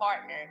have a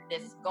partner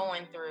that's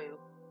going through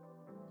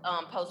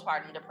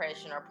postpartum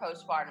depression or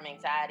postpartum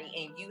anxiety,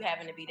 and you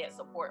having to be that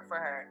support for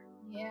her.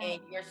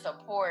 And your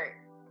support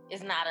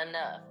is not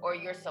enough, or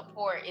your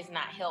support is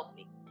not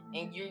helping,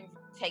 and you're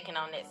taking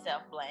on that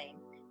self-blame.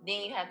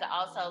 Then you have to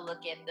also look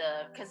at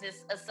because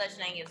it's a such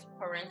thing as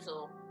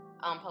parental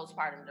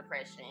postpartum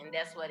depression, and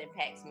that's what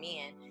impacts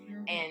men.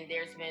 And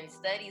there's been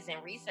studies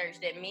and research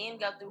that men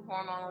go through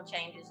hormonal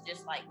changes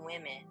just like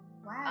women.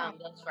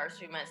 Those first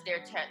 3 months, their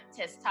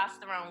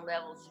testosterone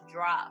levels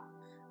drop.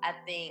 I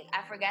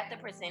forgot the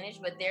percentage,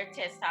 but their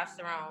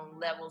testosterone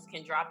levels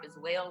can drop as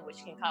well,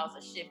 which can cause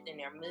a shift in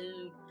their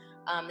mood.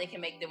 They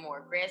can make them more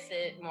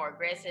aggressive,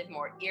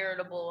 more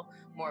irritable,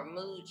 more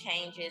mood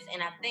changes.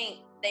 And I think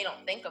they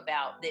don't think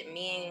about that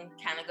men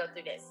kind of go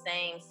through that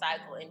same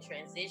cycle and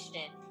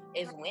transition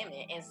as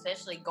women, and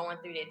especially going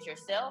through that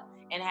yourself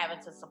and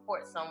having to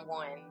support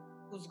someone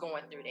who's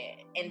going through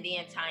that, and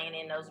then tying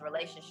in those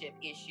relationship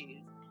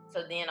issues.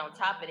 So then on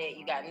top of that,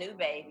 you got new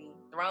baby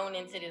thrown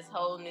into this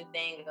whole new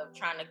thing of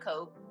trying to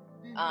cope,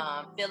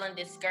 feeling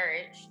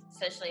discouraged,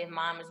 especially if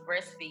mom is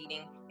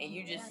breastfeeding and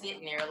you just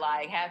sitting there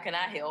like, how can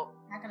I help?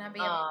 How can I be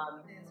able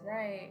to do this?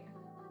 Right.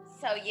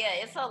 So yeah,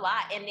 it's a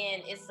lot. And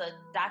then it's a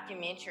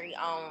documentary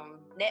on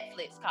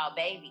Netflix called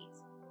Babies.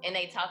 And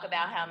they talk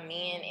about how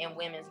men and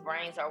women's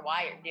brains are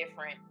wired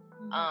different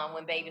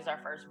when babies are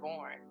first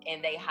born.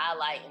 And they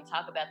highlight and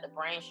talk about the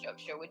brain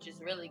structure, which is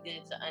really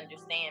good to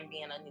understand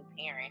being a new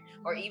parent,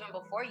 or even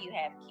before you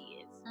have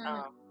kids.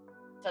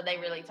 So they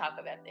really talk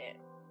about that.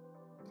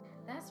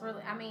 That's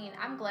really, I mean,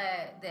 I'm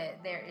glad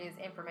that there is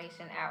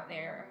information out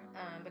there,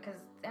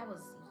 because that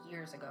was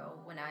years ago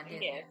when I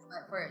did it.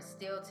 But for it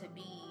still to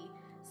be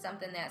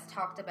something that's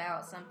talked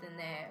about, something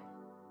that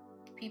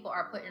people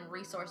are putting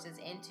resources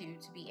into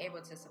to be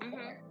able to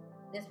support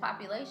this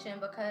population,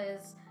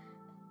 because,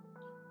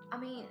 I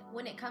mean,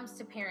 when it comes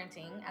to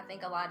parenting, I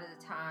think a lot of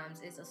the times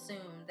it's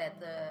assumed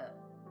that the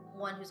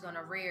one who's going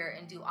to rear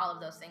and do all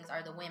of those things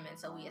are the women.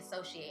 So we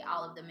associate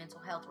all of the mental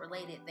health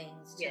related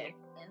things to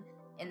women,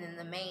 and then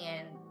the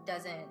man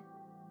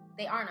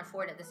they aren't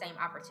afforded the same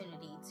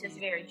opportunity to. It's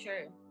very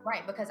true.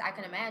 Right, because I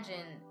can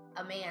imagine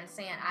a man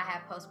saying, I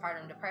have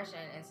postpartum depression,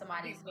 and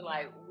somebody's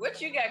like,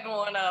 what you got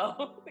going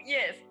on?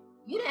 Yes.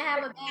 You didn't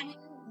have a baby.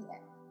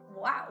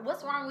 Wow,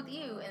 what's wrong with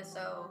you? And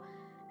so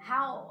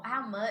how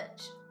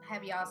much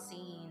have y'all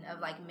seen of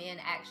like men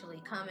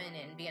actually coming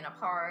and being a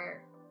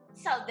part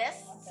So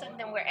that's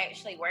something we're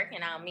actually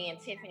working on, me and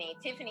Tiffany.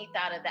 Tiffany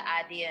thought of the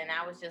idea, and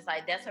I was just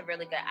like, that's a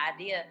really good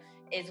idea.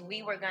 Is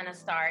we were going to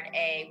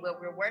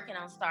we're working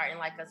on starting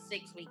like a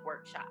 6-week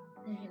workshop.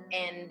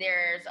 And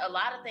there's a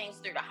lot of things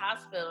through the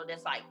hospital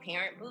that's like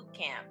parent boot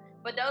camp.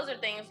 But those are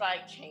things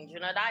like changing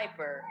a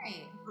diaper,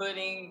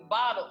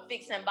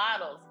 fixing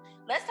bottles.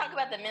 Let's talk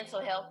about the mental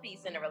health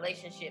piece and the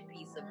relationship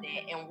piece of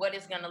that, and what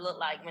it's going to look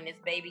like when this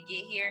baby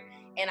get here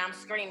and I'm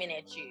screaming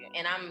at you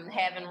and I'm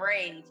having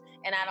rage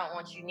and I don't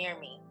want you near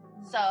me.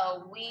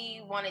 So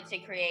we're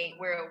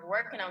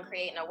working on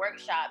creating a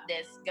workshop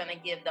that's going to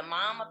give the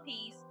mom a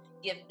piece,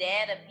 give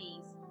dad a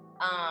piece,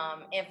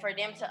 and for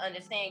them to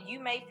understand, you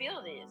may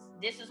feel this.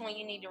 This is when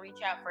you need to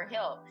reach out for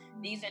help.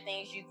 These are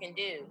things you can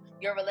do.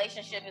 Your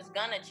relationship is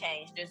going to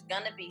change. There's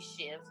going to be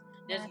shifts.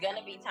 There's going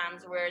to be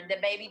times where the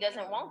baby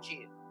doesn't want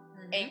you.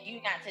 And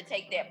you not to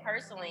take that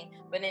personally,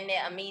 but in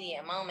that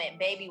immediate moment,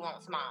 baby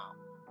wants mom.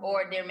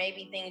 Or there may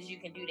be things you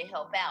can do to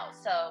help out.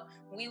 So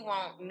we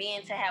want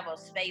men to have a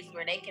space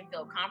where they can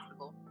feel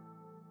comfortable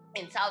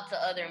and talk to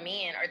other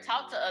men or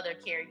talk to other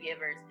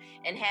caregivers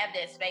and have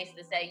that space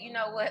to say, you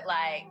know what,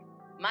 like,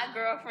 my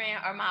girlfriend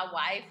or my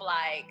wife,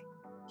 like,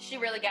 she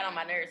really got on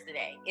my nerves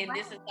today. And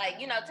this is like,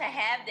 to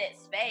have that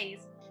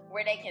space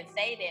where they can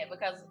say that,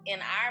 because in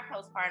our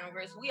postpartum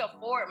groups, we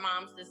afford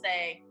moms to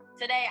say,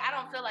 today, I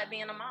don't feel like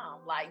being a mom.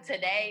 Like,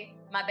 today,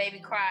 my baby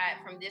cried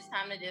from this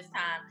time to this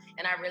time,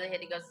 and I really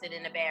had to go sit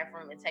in the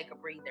bathroom and take a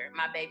breather.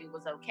 My baby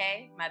was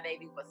okay. My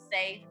baby was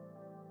safe.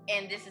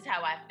 And this is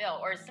how I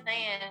felt. Or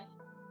saying,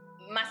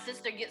 my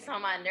sister gets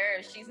on my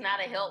nerves. She's not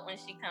a help when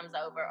she comes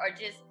over. Or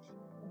just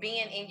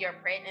being in your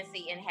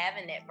pregnancy and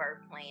having that birth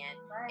plan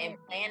and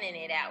planning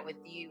it out with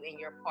you and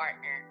your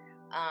partner.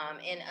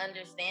 And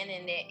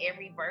understanding that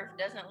every birth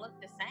doesn't look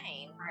the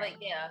same.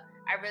 But yeah,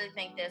 I really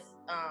think that's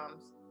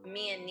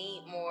men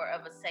need more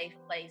of a safe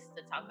place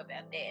to talk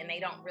about that, and they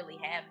don't really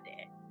have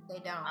that. They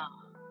don't.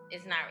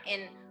 It's not.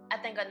 And I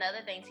think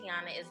another thing,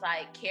 Tiana, is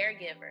like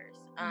caregivers.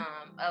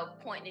 A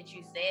point that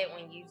you said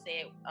when you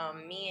said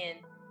men,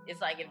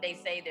 it's like if they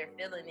say they're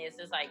feeling this,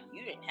 it's like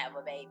you didn't have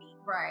a baby.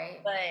 Right.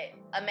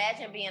 But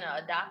imagine being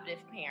an adoptive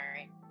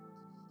parent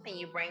and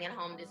you bringing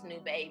home this new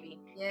baby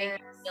and you're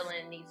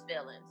feeling these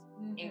feelings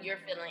and you're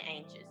feeling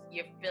anxious.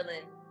 You're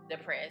feeling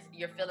depressed.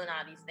 You're feeling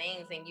all these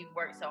things and you've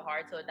worked so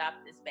hard to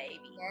adopt this baby.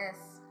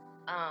 Yes.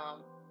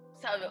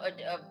 So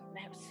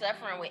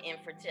suffering with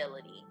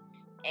infertility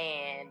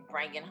and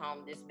bringing home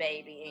this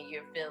baby and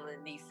you're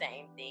feeling these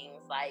same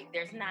things. Like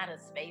there's not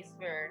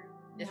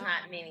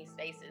not many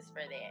spaces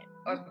for that.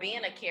 Or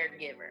being a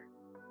caregiver.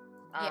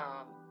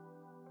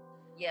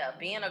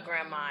 Being a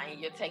grandma and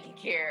you're taking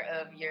care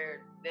of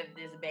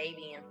this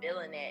baby and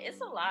feeling that,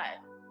 it's a lot.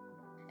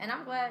 And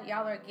I'm glad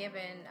y'all are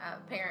giving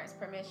parents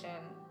permission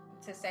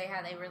to say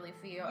how they really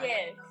feel.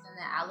 Yes. And something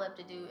that I love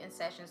to do in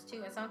sessions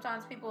too. And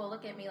sometimes people will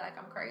look at me like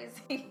I'm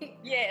crazy.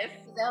 Yes.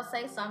 They'll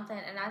say something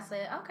and I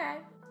say, okay,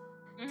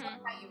 tell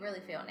me how you really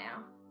feel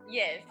now.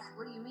 Yes.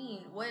 What do you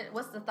mean?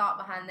 What's the thought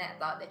behind that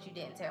thought that you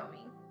didn't tell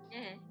me?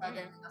 And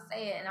then they'll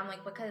say it and I'm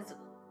like, because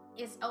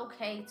it's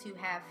okay to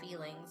have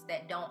feelings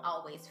that don't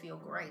always feel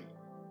great.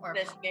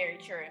 That's very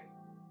true.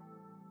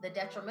 The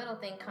detrimental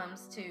thing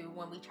comes to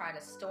when we try to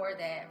store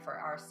that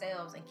for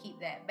ourselves and keep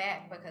that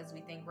back because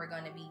we think we're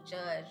going to be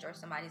judged or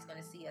somebody's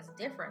going to see us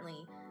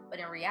differently. But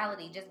in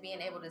reality, just being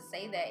able to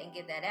say that and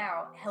get that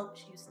out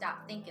helps you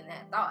stop thinking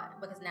that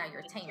thought because now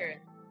you're tamed.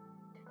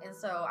 And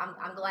so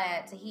I'm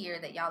glad to hear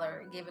that y'all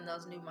are giving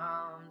those new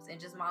moms and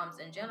just moms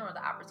in general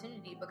the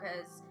opportunity,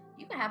 because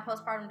you can have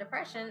postpartum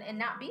depression and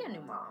not be a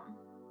new mom.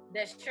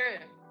 That's true.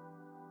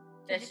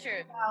 That's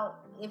true.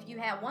 If you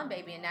have one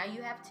baby and now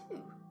you have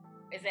two.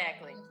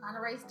 Exactly. You're trying to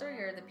raise three,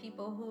 or the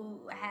people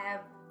who have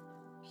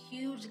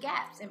huge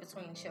gaps in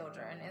between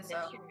children. And so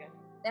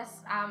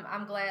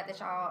I'm glad that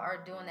y'all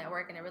are doing that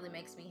work, and it really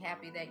makes me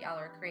happy that y'all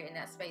are creating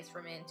that space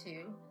for men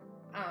too.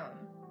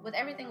 With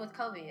everything with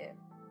COVID,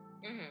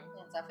 and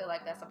so I feel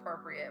like that's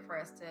appropriate for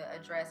us to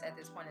address at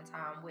this point in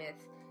time with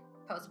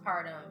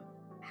postpartum.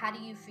 How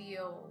do you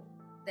feel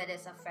that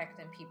it's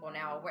affecting people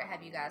now? What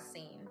have you guys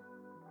seen?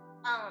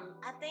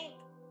 I think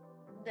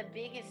the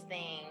biggest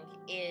thing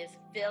is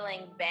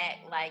feeling back,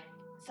 like,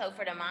 so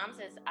for the moms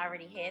that's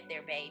already had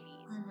their babies,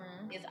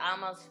 it's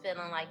almost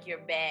feeling like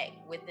you're back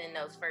within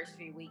those first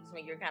few weeks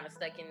when you're kind of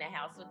stuck in the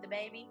house with the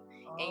baby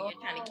and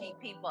you're trying to keep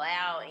people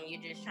out and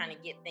you're just trying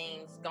to get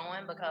things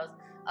going, because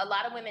a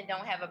lot of women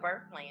don't have a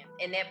birth plan,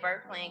 and that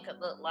birth plan could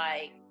look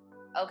like,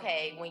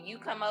 okay, when you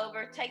come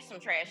over, take some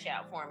trash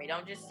out for me.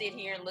 Don't just sit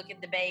here and look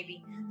at the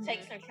baby.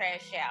 Take some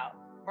trash out.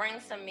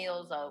 Bring some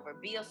meals over.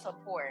 Be a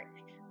support.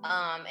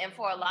 And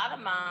for a lot of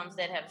moms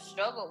that have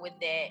struggled with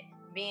that,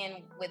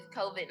 being with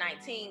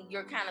COVID-19,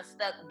 you're kind of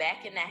stuck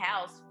back in the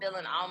house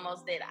feeling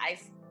almost that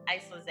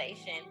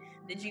isolation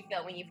that you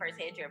felt when you first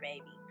had your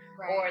baby.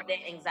 Right. Or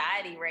that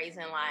anxiety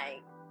raising,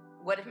 like,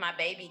 what if my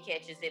baby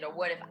catches it? Or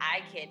what if I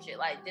catch it?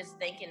 Like, just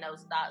thinking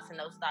those thoughts and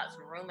those thoughts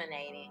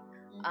ruminating.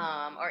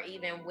 Or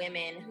even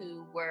women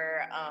who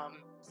were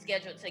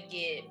scheduled to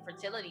get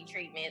fertility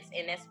treatments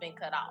and that's been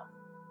cut off.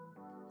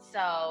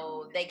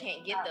 so they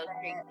can't get those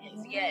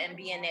treatments. Yeah, and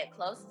being that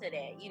close to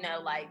that, you know,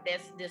 like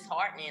that's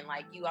disheartening.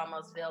 Like you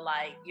almost feel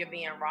like you're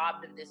being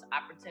robbed of this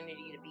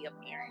opportunity to be a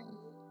parent.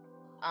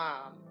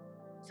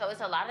 So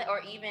it's a lot of,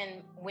 or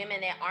even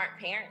women that aren't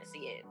parents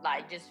yet,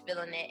 like just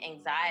feeling that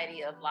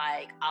anxiety of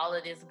like all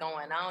of this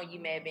going on. You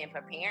may have been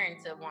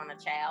preparing to want a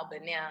child,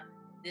 but now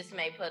this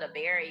may put a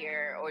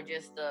barrier or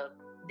just a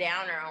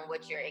downer on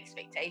what your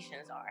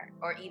expectations are,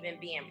 or even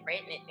being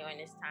pregnant during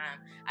this time.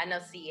 I know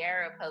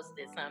Sierra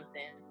posted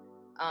something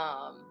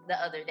the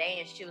other day,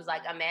 and she was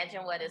like,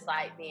 imagine what it's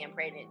like being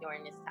pregnant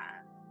during this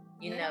time.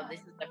 You know,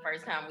 this is the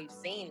first time we've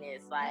seen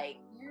this. Like,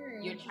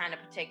 you're trying to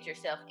protect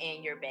yourself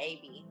and your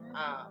baby,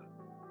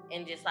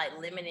 and just like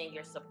limiting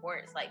your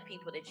supports, like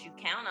people that you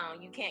count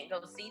on, you can't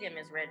go see them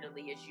as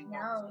readily as you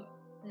want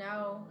to.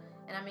 No.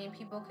 And I mean,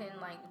 people can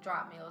like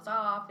drop meals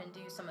off and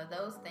do some of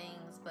those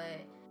things,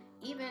 but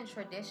even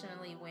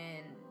traditionally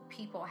when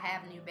people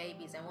have new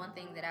babies, and one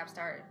thing that I've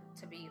started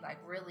to be like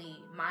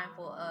really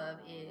mindful of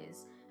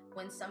is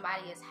when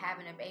somebody is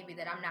having a baby,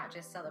 that I'm not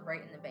just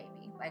celebrating the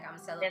baby. Like I'm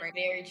celebrating. That's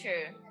very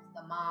true.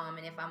 The mom,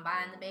 and if I'm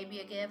buying the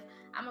baby a gift,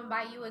 I'm gonna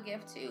buy you a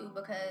gift too,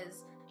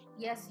 because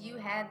yes, you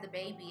had the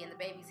baby and the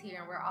baby's here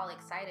and we're all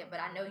excited, but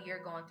I know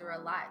you're going through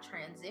a lot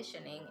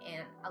transitioning,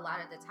 and a lot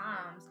of the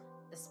times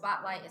the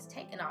spotlight is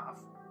taken off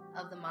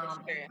of the mom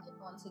and put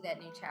onto that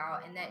new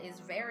child, and that is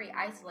very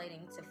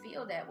isolating to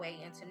feel that way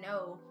and to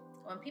know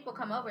when people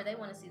come over they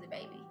want to see the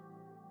baby.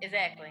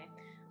 Exactly.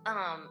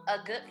 A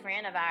good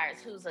friend of ours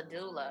who's a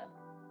doula,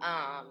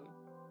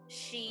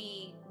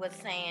 she was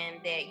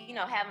saying that, you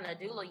know, having a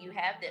doula, you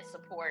have that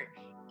support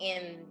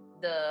in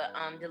the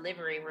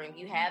delivery room,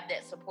 you have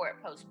that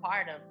support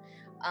postpartum.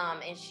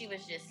 And she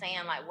was just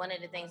saying, like, one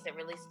of the things that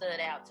really stood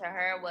out to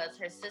her was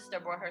her sister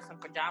brought her some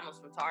pajamas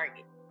from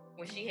Target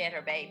when she had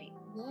her baby.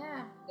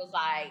 Yeah. It was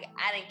like,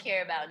 I didn't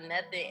care about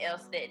nothing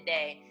else that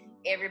day.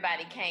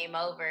 Everybody came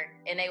over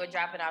and they were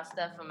dropping off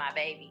stuff for my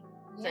baby.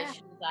 Yeah. So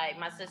she was like,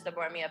 my sister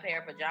brought me a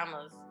pair of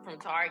pajamas from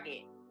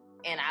Target.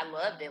 And I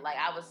loved it. Like,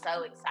 I was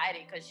so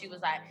excited because she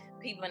was like,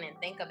 people didn't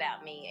think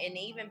about me. And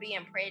even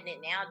being pregnant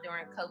now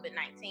during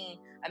COVID-19,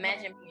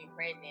 imagine being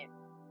pregnant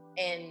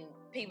and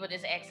people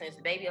just asking, is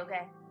the baby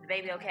okay? The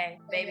baby okay?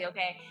 The baby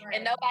okay? Right.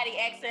 And nobody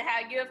asking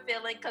how you're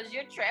feeling because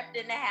you're trapped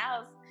in the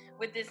house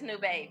with this new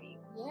baby.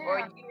 Yeah.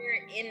 Or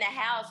you're in the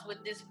house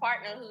with this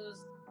partner who's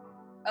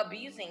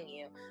abusing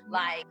you. Yeah.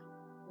 Like,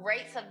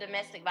 rates of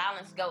domestic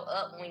violence go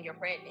up when you're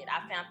pregnant.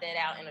 I found that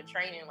out in a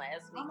training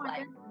last week. Oh my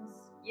goodness.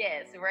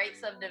 Yes,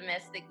 rates of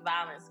domestic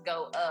violence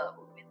go up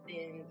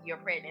within your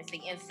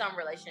pregnancy in some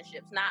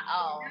relationships, not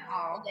all.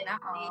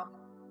 Not all.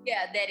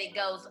 Yeah, that it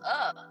goes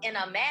up. And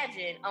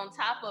imagine on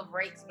top of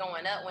rates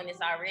going up when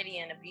it's already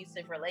an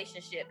abusive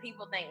relationship,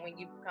 people think when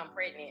you become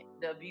pregnant,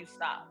 the abuse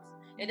stops.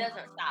 It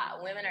doesn't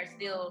stop. Women are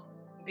still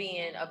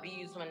being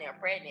abused when they're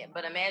pregnant.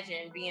 But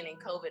imagine being in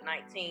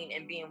COVID-19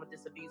 and being with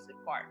this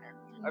abusive partner,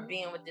 or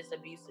being with this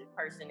abusive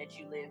person that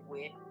you live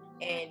with.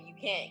 And you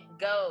can't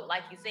go,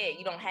 like you said,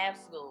 you don't have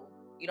school.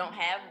 You don't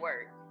have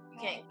work. You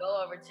can't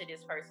go over to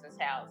this person's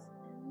house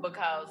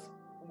because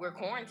we're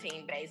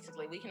quarantined,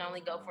 basically. We can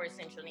only go for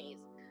essential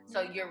needs.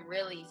 So you're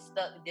really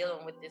stuck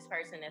dealing with this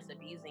person that's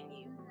abusing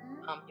you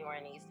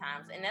during these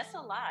times. And that's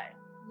a lot.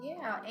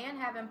 Yeah, and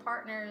having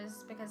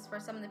partners, because for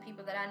some of the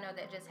people that I know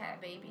that just had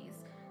babies,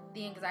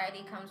 the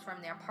anxiety comes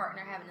from their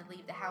partner having to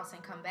leave the house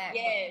and come back.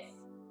 Yes.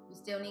 You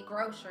still need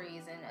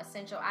groceries and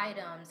essential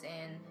items,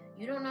 and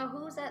you don't know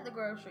who's at the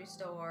grocery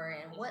store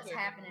and what's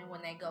happening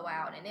when they go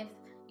out. And if,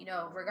 you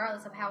know,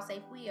 regardless of how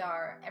safe we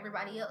are,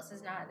 everybody else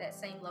is not at that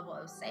same level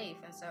of safe.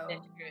 And so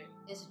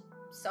it's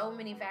so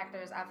many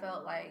factors I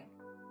felt like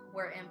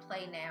were in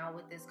play now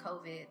with this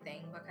COVID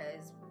thing,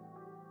 because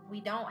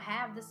we don't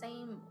have the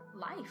same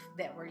life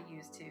that we're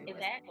used to.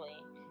 Exactly.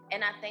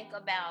 And I think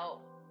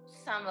about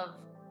some of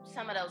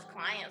those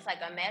clients, like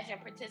imagine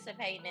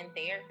participating in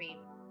therapy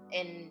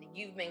and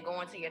you've been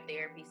going to your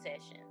therapy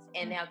sessions,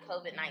 and now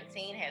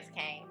COVID-19 has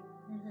came,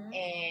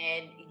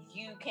 and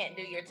you can't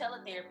do your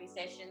teletherapy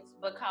sessions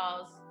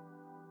because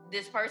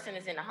this person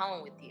is in the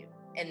home with you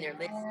and they're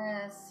listening,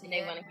 and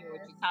they want to hear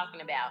what you're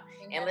talking about.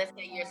 And let's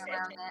say your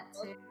sessions,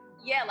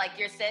 like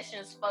your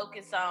sessions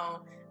focus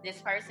on this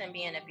person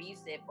being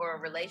abusive or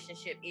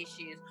relationship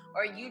issues,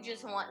 or you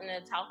just want to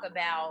talk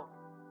about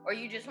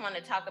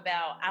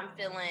I'm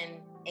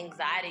feeling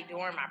anxiety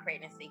during my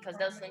pregnancy, because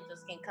those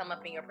symptoms can come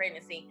up in your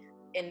pregnancy,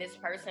 and this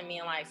person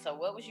being like, so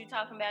what was you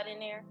talking about in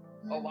there?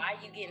 Or why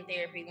are you getting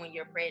therapy when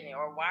you're pregnant?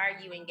 Or why are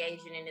you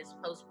engaging in this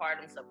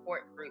postpartum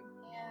support group?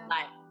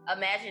 Like,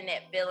 imagine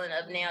that feeling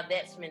of now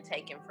that's been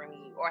taken from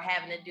you, or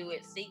having to do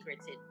it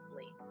secretively.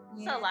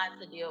 It's a lot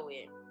to deal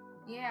with.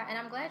 Yeah, and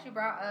I'm glad you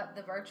brought up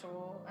the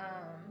virtual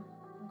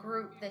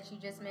group that you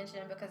just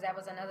mentioned, because that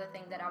was another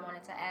thing that I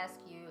wanted to ask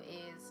you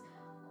is,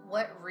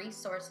 what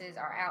resources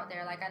are out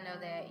there? Like, I know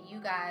that you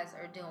guys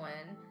are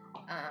doing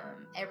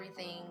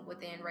everything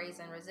within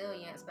Raising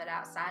Resilience, but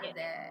outside of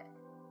that,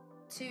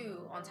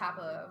 too, on top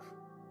of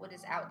what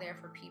is out there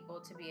for people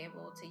to be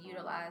able to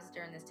utilize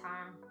during this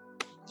time?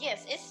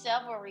 Yes, it's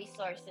several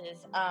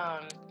resources.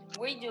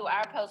 We do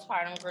our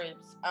postpartum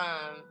groups.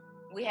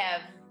 We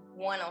have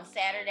one on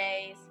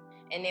Saturdays,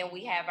 and then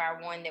we have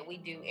our one that we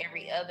do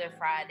every other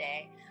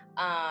Friday.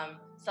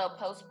 So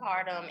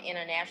postpartum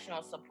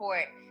international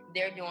support,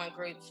 they're doing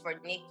groups for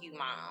NICU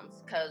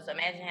moms, because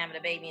imagine having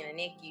a baby in a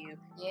NICU.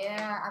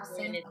 Yeah, I've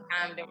During seen this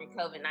time during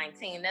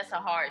COVID-19, that's a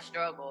hard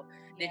struggle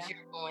that you're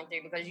going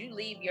through, because you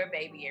leave your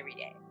baby every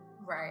day.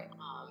 Right.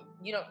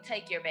 You don't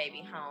take your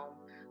baby home.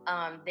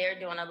 They're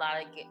doing a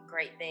lot of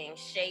great things.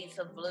 Shades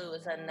of Blue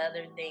is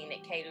another thing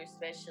that caters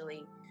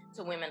especially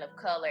to women of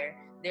color.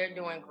 They're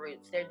doing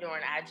groups. They're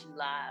doing IG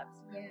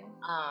lives.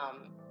 Yeah.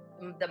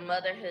 The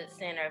Motherhood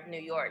Center of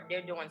New York,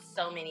 they're doing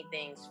so many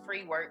things.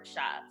 Free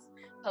workshops,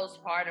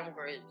 postpartum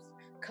groups,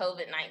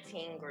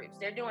 COVID-19 groups.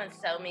 They're doing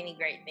so many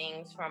great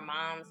things for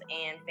moms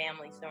and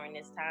families during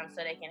this time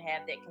so they can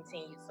have that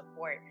continued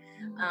support.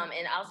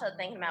 And also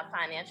thinking about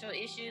financial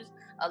issues.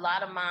 A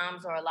lot of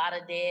moms or a lot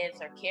of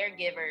dads or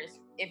caregivers,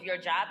 if your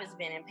job has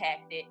been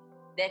impacted,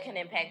 that can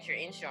impact your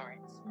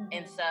insurance.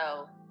 And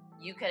so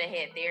you could have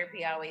had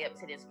therapy all the way up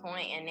to this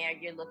point, and now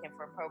you're looking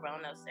for pro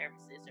bono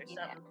services or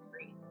something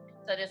free.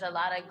 So there's a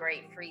lot of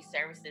great free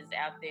services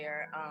out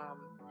there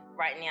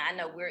right now. I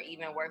know we're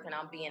even working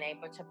on being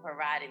able to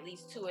provide at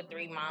least 2 or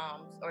 3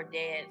 moms or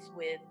dads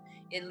with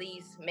at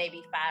least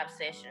maybe 5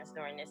 sessions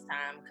during this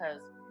time,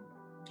 because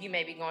you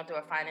may be going through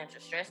a financial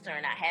stressor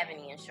and not have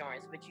any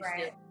insurance, but you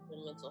still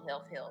need mental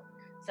health help.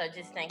 So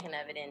just thinking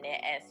of it in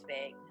that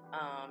aspect.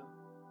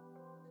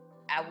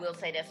 I will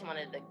say that's one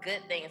of the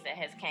good things that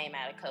has came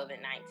out of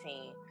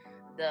COVID-19,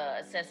 the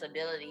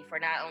accessibility for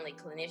not only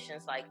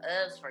clinicians like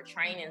us for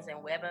trainings and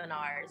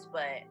webinars,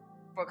 but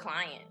for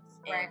clients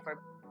and for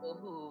people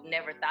who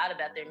never thought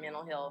about their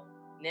mental health.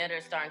 Now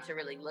they're starting to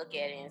really look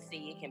at it and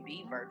see it can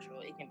be virtual,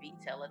 it can be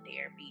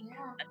teletherapy.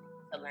 I think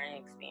it's a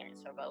learning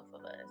experience for both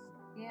of us.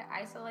 Yeah,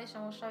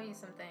 isolation will show you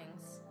some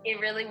things. It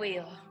really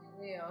will.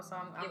 So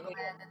I'm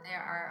glad that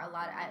there are a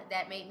lot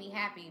that made me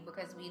happy,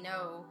 because we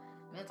know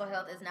mental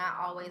health is not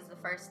always the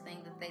first thing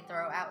that they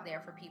throw out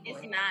there for people.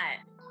 It's not.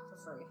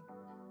 For free.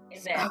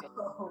 Exactly.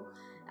 So,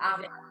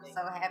 I'm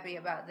so happy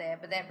about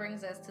that. But that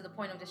brings us to the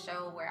point of the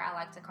show where I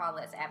like to call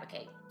Let's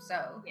Advocate.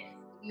 So if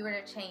you were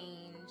to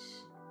change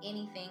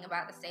anything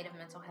about the state of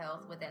mental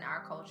health within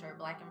our culture,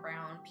 Black and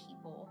brown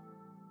people,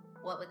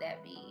 what would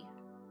that be?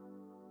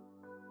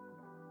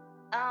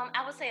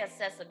 I would say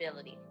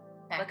accessibility.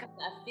 Because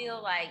I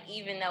feel like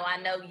even though I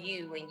know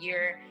you and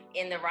you're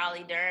in the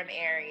Raleigh-Durham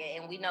area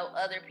and we know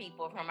other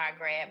people from our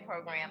grad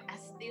program, I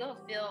still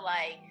feel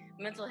like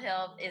mental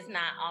health is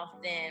not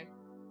often,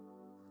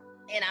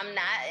 and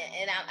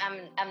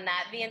I'm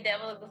not being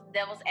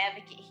devil's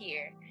advocate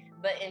here,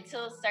 but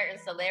until certain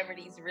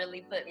celebrities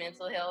really put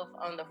mental health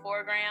on the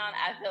foreground,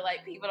 I feel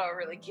like people don't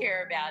really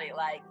care about it.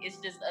 Like, it's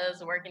just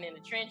us working in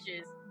the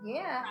trenches,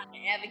 trying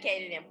to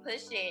advocate it and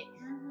push it.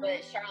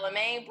 But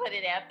Charlamagne put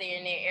it out there,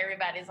 and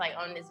everybody's like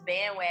on this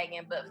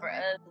bandwagon. But for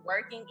us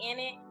working in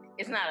it,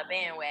 it's not a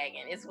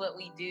bandwagon. It's what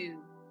we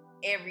do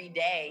every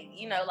day.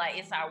 You know, like,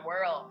 it's our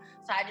world.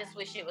 So I just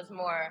wish it was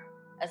more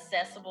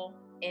accessible,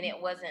 and it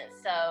wasn't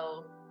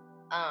so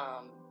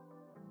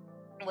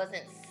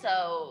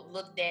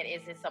looked at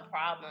as it's a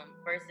problem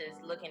versus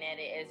looking at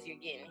it as you're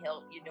getting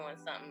help, you're doing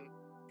something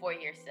for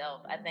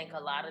yourself. I think a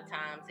lot of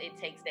times it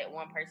takes that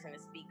one person to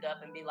speak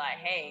up and be like,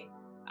 hey,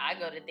 I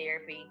go to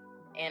therapy.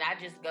 And I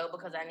just go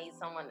because I need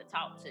someone to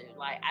talk to.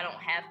 Like, I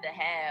don't have to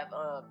have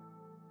a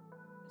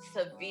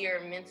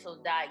severe mental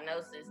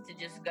diagnosis to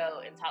just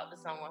go and talk to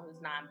someone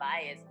who's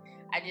non-biased.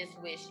 I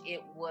just wish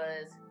it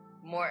was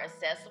more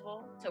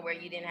accessible to where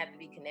you didn't have to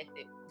be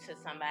connected to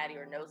somebody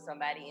or know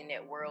somebody in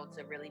that world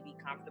to really be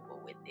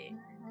comfortable with it.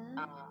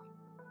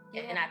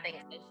 And I think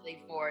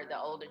especially for the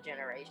older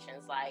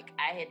generations, like,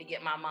 I had to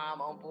get my mom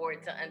on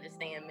board to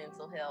understand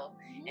mental health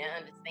and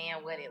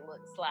understand what it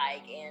looks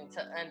like, and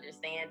to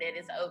understand that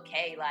it's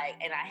okay. Like,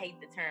 and I hate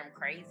the term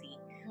crazy,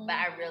 but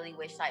I really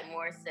wish like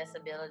more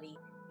accessibility,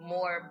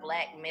 more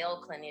Black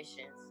male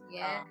clinicians.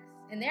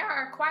 And there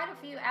are quite a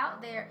few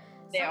out there.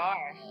 There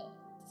are.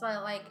 So,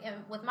 like,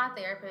 with my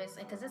therapist,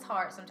 and because it's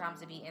hard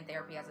sometimes to be in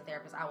therapy as a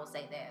therapist, I will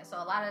say that. So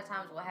a lot of the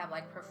times we'll have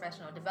like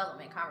professional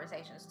development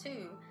conversations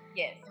too.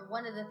 Yes. And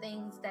one of the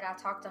things that I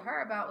talked to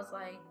her about was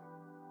like,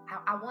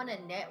 I want a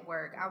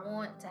network. I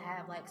want to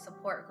have like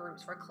support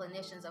groups for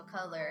clinicians of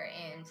color,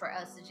 and for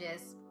us to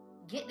just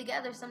get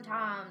together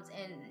sometimes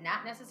and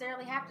not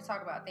necessarily have to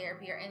talk about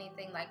therapy or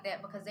anything like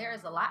that, because there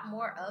is a lot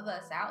more of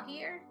us out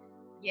here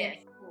than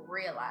people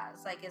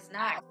realize. Like, it's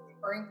not a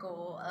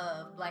sprinkle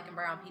of Black and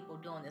brown people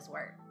doing this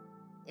work.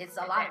 It's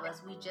a lot of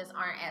us. We just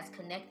aren't as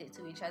connected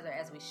to each other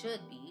as we should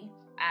be.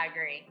 I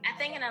agree. I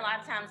think in a lot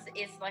of times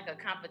it's like a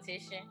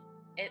competition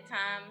at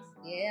times.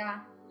 Yeah.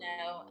 You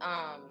know,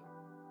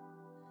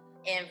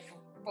 and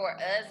for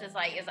us, it's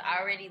like it's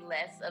already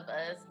less of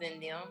us than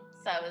them.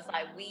 So it's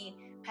like we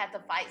have to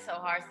fight so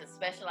hard to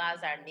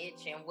specialize our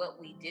niche and what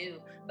we do.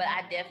 But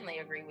I definitely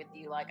agree with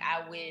you. Like,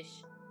 I wish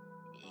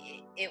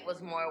it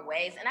was more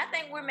ways. And I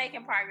think we're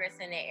making progress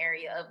in that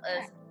area of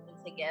us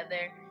coming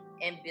together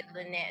and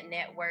building that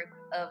network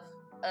of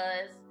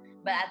us.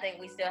 But I think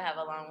we still have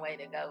a long way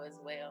to go as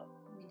well.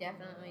 We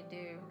definitely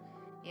do.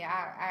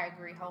 Yeah, I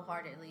agree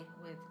wholeheartedly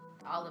with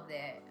all of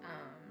that.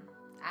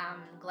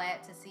 I'm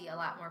glad to see a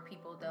lot more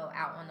people, though,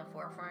 out on the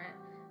forefront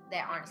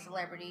that aren't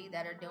celebrity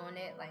that are doing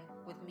it. Like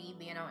with me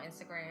being on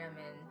Instagram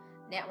and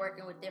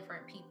networking with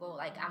different people,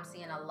 like I'm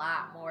seeing a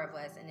lot more of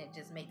us, and it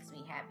just makes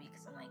me happy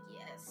because I'm like,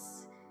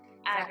 yes.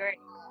 I agree.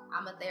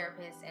 I'm a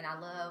therapist and I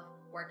love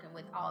working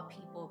with all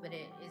people, but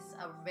it is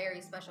a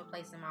very special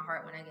place in my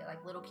heart when I get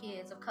like little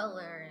kids of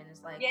color, and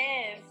it's like,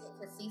 yes,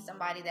 to see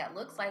somebody that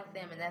looks like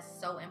them, and that's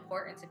so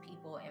important to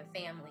people and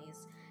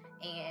families.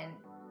 And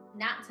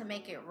not to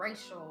make it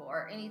racial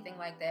or anything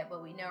like that,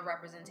 but we know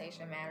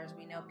representation matters.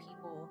 We know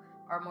people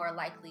are more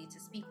likely to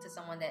speak to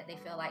someone that they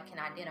feel like can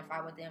identify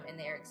with them and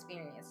their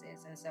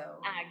experiences. And so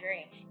I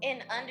agree.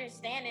 And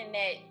understanding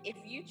that if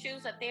you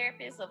choose a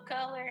therapist of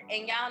color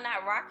and y'all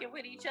not rocking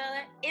with each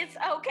other, it's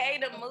okay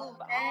to move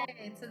on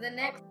to the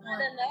next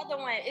one.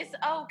 Another one. It's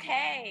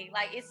okay.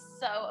 Like, it's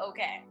so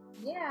okay.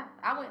 Yeah,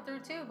 I went through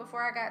two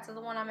before I got to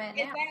the one I'm at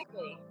now.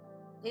 Exactly.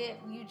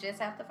 You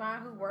just have to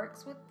find who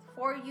works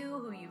for you,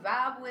 who you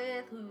vibe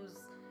with, who's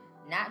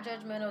not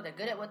judgmental, they're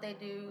good at what they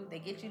do, they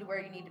get you to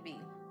where you need to be.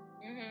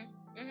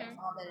 That's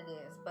all that it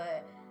is.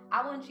 But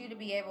I want you to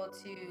be able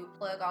to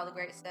plug all the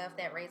great stuff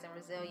that Raising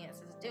Resilience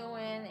is doing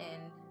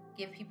and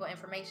give people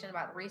information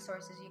about the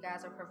resources you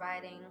guys are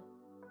providing.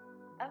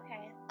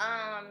 Okay.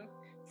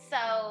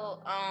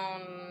 So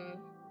on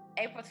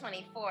April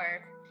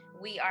 24th,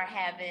 we are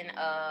having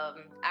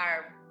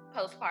our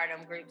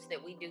postpartum groups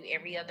that we do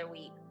every other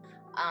week.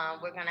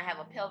 We're gonna have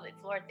a pelvic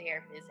floor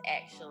therapist.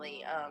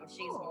 Actually,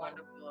 she's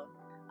wonderful.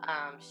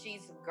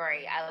 She's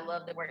great. I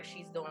love the work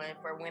she's doing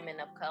for women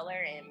of color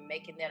and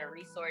making that a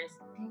resource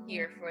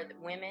here for the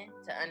women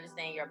to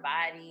understand your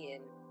body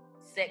and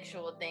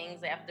sexual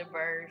things after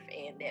birth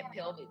and that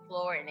pelvic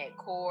floor and that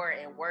core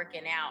and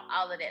working out,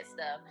 all of that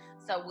stuff.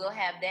 So we'll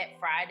have that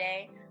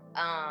Friday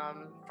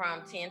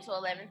from 10 to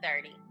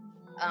 11:30.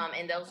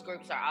 And those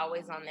groups are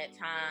always on that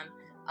time.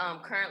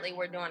 Currently,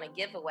 we're doing a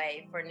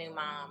giveaway for new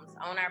moms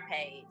on our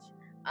page,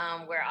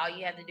 where all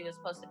you have to do is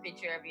post a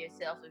picture of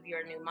yourself if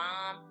you're a new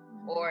mom,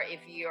 or if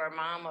you're a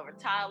mom of a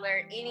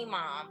toddler, any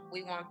mom.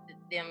 We want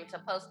them to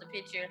post a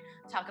picture,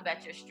 talk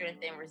about your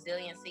strength and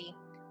resiliency.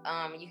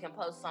 You can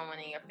post someone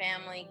in your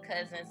family,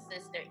 cousin,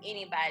 sister,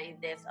 anybody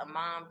that's a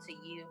mom to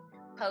you.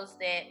 Post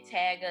that,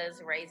 tag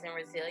us, Raising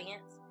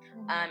Resilience,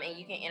 and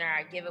you can enter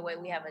our giveaway.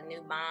 We have a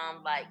new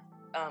mom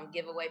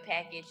giveaway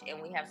package,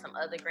 and we have some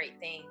other great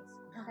things.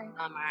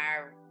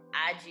 Our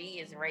IG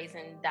is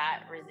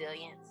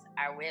raising.resilience.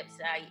 Our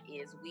website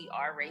is We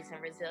Are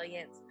Raising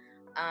Resilience.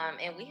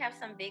 And we have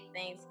some big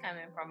things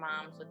coming for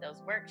moms with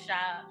those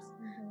workshops,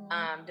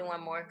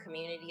 doing more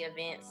community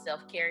events,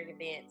 self-care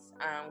events.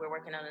 We're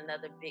working on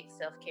another big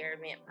self-care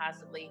event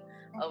possibly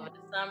over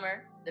the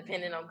summer,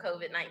 depending on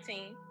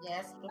COVID-19.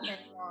 Yes, if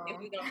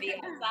we're going to be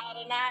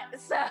outside or not.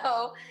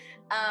 So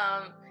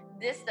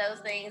those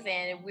things,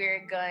 and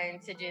we're going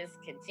to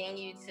just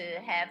continue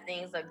to have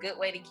things. A good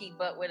way to keep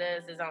up with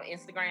us is on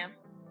Instagram.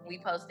 We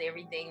post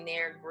everything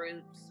there,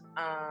 groups,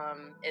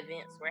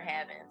 events we're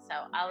having.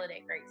 So all of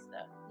that great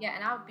stuff. Yeah,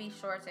 and I'll be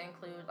sure to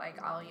include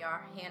like all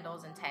your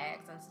handles and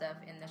tags and stuff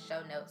in the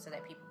show notes so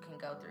that people can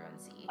go through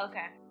and see.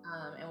 Okay.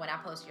 And when I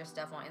post your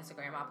stuff on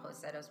Instagram, I'll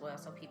post that as well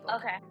so people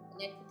can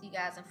connect with you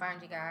guys and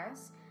find you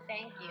guys.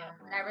 Thank you.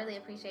 And I really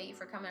appreciate you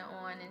for coming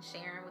on and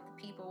sharing with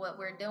the people what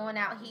we're doing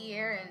out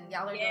here. And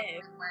y'all are doing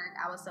great work.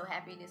 I was so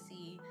happy to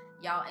see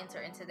y'all enter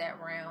into that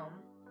realm.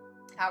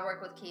 I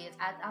work with kids.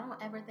 I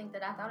don't ever think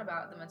that I thought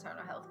about the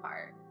maternal health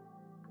part.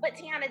 But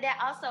Tiana, that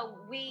also,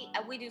 we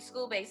do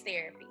school-based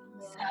therapy.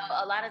 Yeah.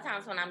 So a lot of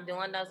times when I'm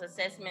doing those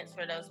assessments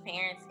for those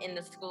parents in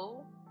the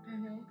school,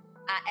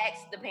 I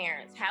ask the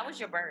parents, how was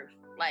your birth?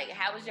 Like,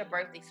 how was your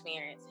birth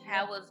experience?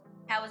 How was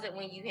it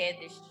when you had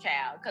this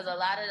child? Because a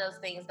lot of those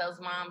things, those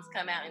moms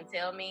come out and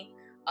tell me,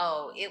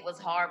 oh, it was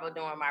horrible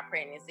during my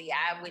pregnancy.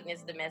 I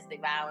witnessed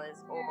domestic violence,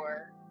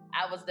 or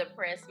I was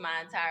depressed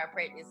my entire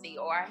pregnancy,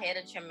 or I had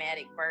a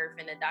traumatic birth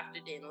and the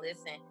doctor didn't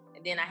listen.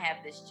 And then I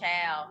have this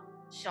child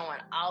showing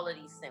all of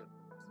these symptoms.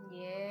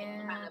 Yeah.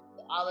 And trying to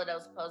put all of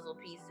those puzzle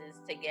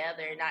pieces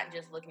together, not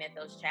just looking at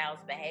those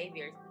child's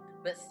behaviors,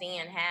 but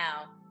seeing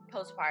how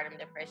postpartum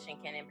depression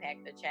can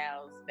impact the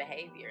child's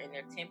behavior and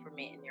their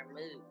temperament and their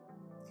mood.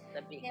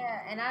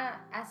 Yeah, and I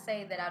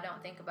say that I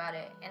don't think about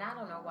it, and I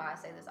don't know why I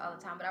say this all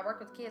the time, but I work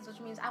with kids,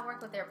 which means I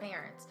work with their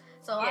parents.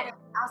 So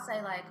I'll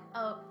say like,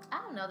 oh,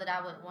 I don't know that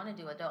I would want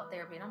to do adult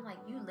therapy. And I'm like,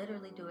 you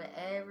literally do it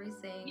every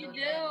single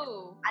day.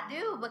 I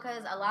do,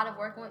 because a lot of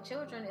working with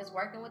children is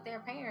working with their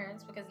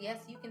parents, because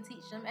yes, you can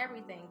teach them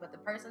everything, but the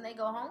person they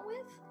go home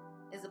with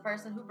is the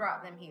person who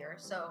brought them here.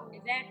 So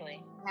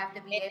exactly, you have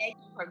to be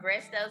able to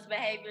progress those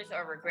behaviors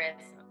or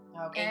regress them.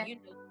 Okay. And you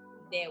know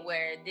that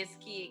where this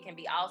kid can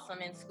be awesome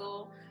in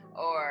school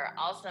or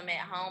awesome at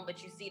home,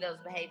 but you see those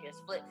behaviors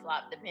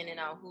flip-flop depending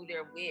on who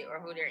they're with or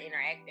who they're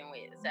interacting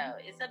with. So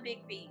it's a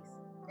big piece.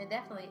 It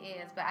definitely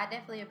is, but I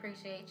definitely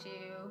appreciate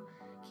you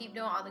Keep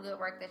doing all the good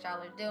work that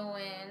y'all are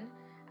doing.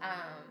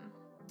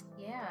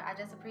 Yeah, I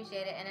just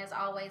appreciate it. And as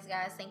always,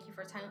 guys, thank you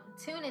for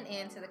tuning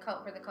in to the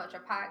Cope for the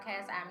Culture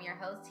podcast. I'm your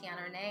host,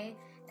 Tiana Renee,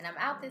 and I'm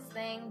out this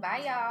thing.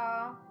 Bye,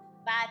 y'all.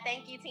 Bye.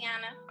 Thank you,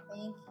 Tiana.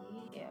 Thank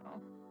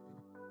you.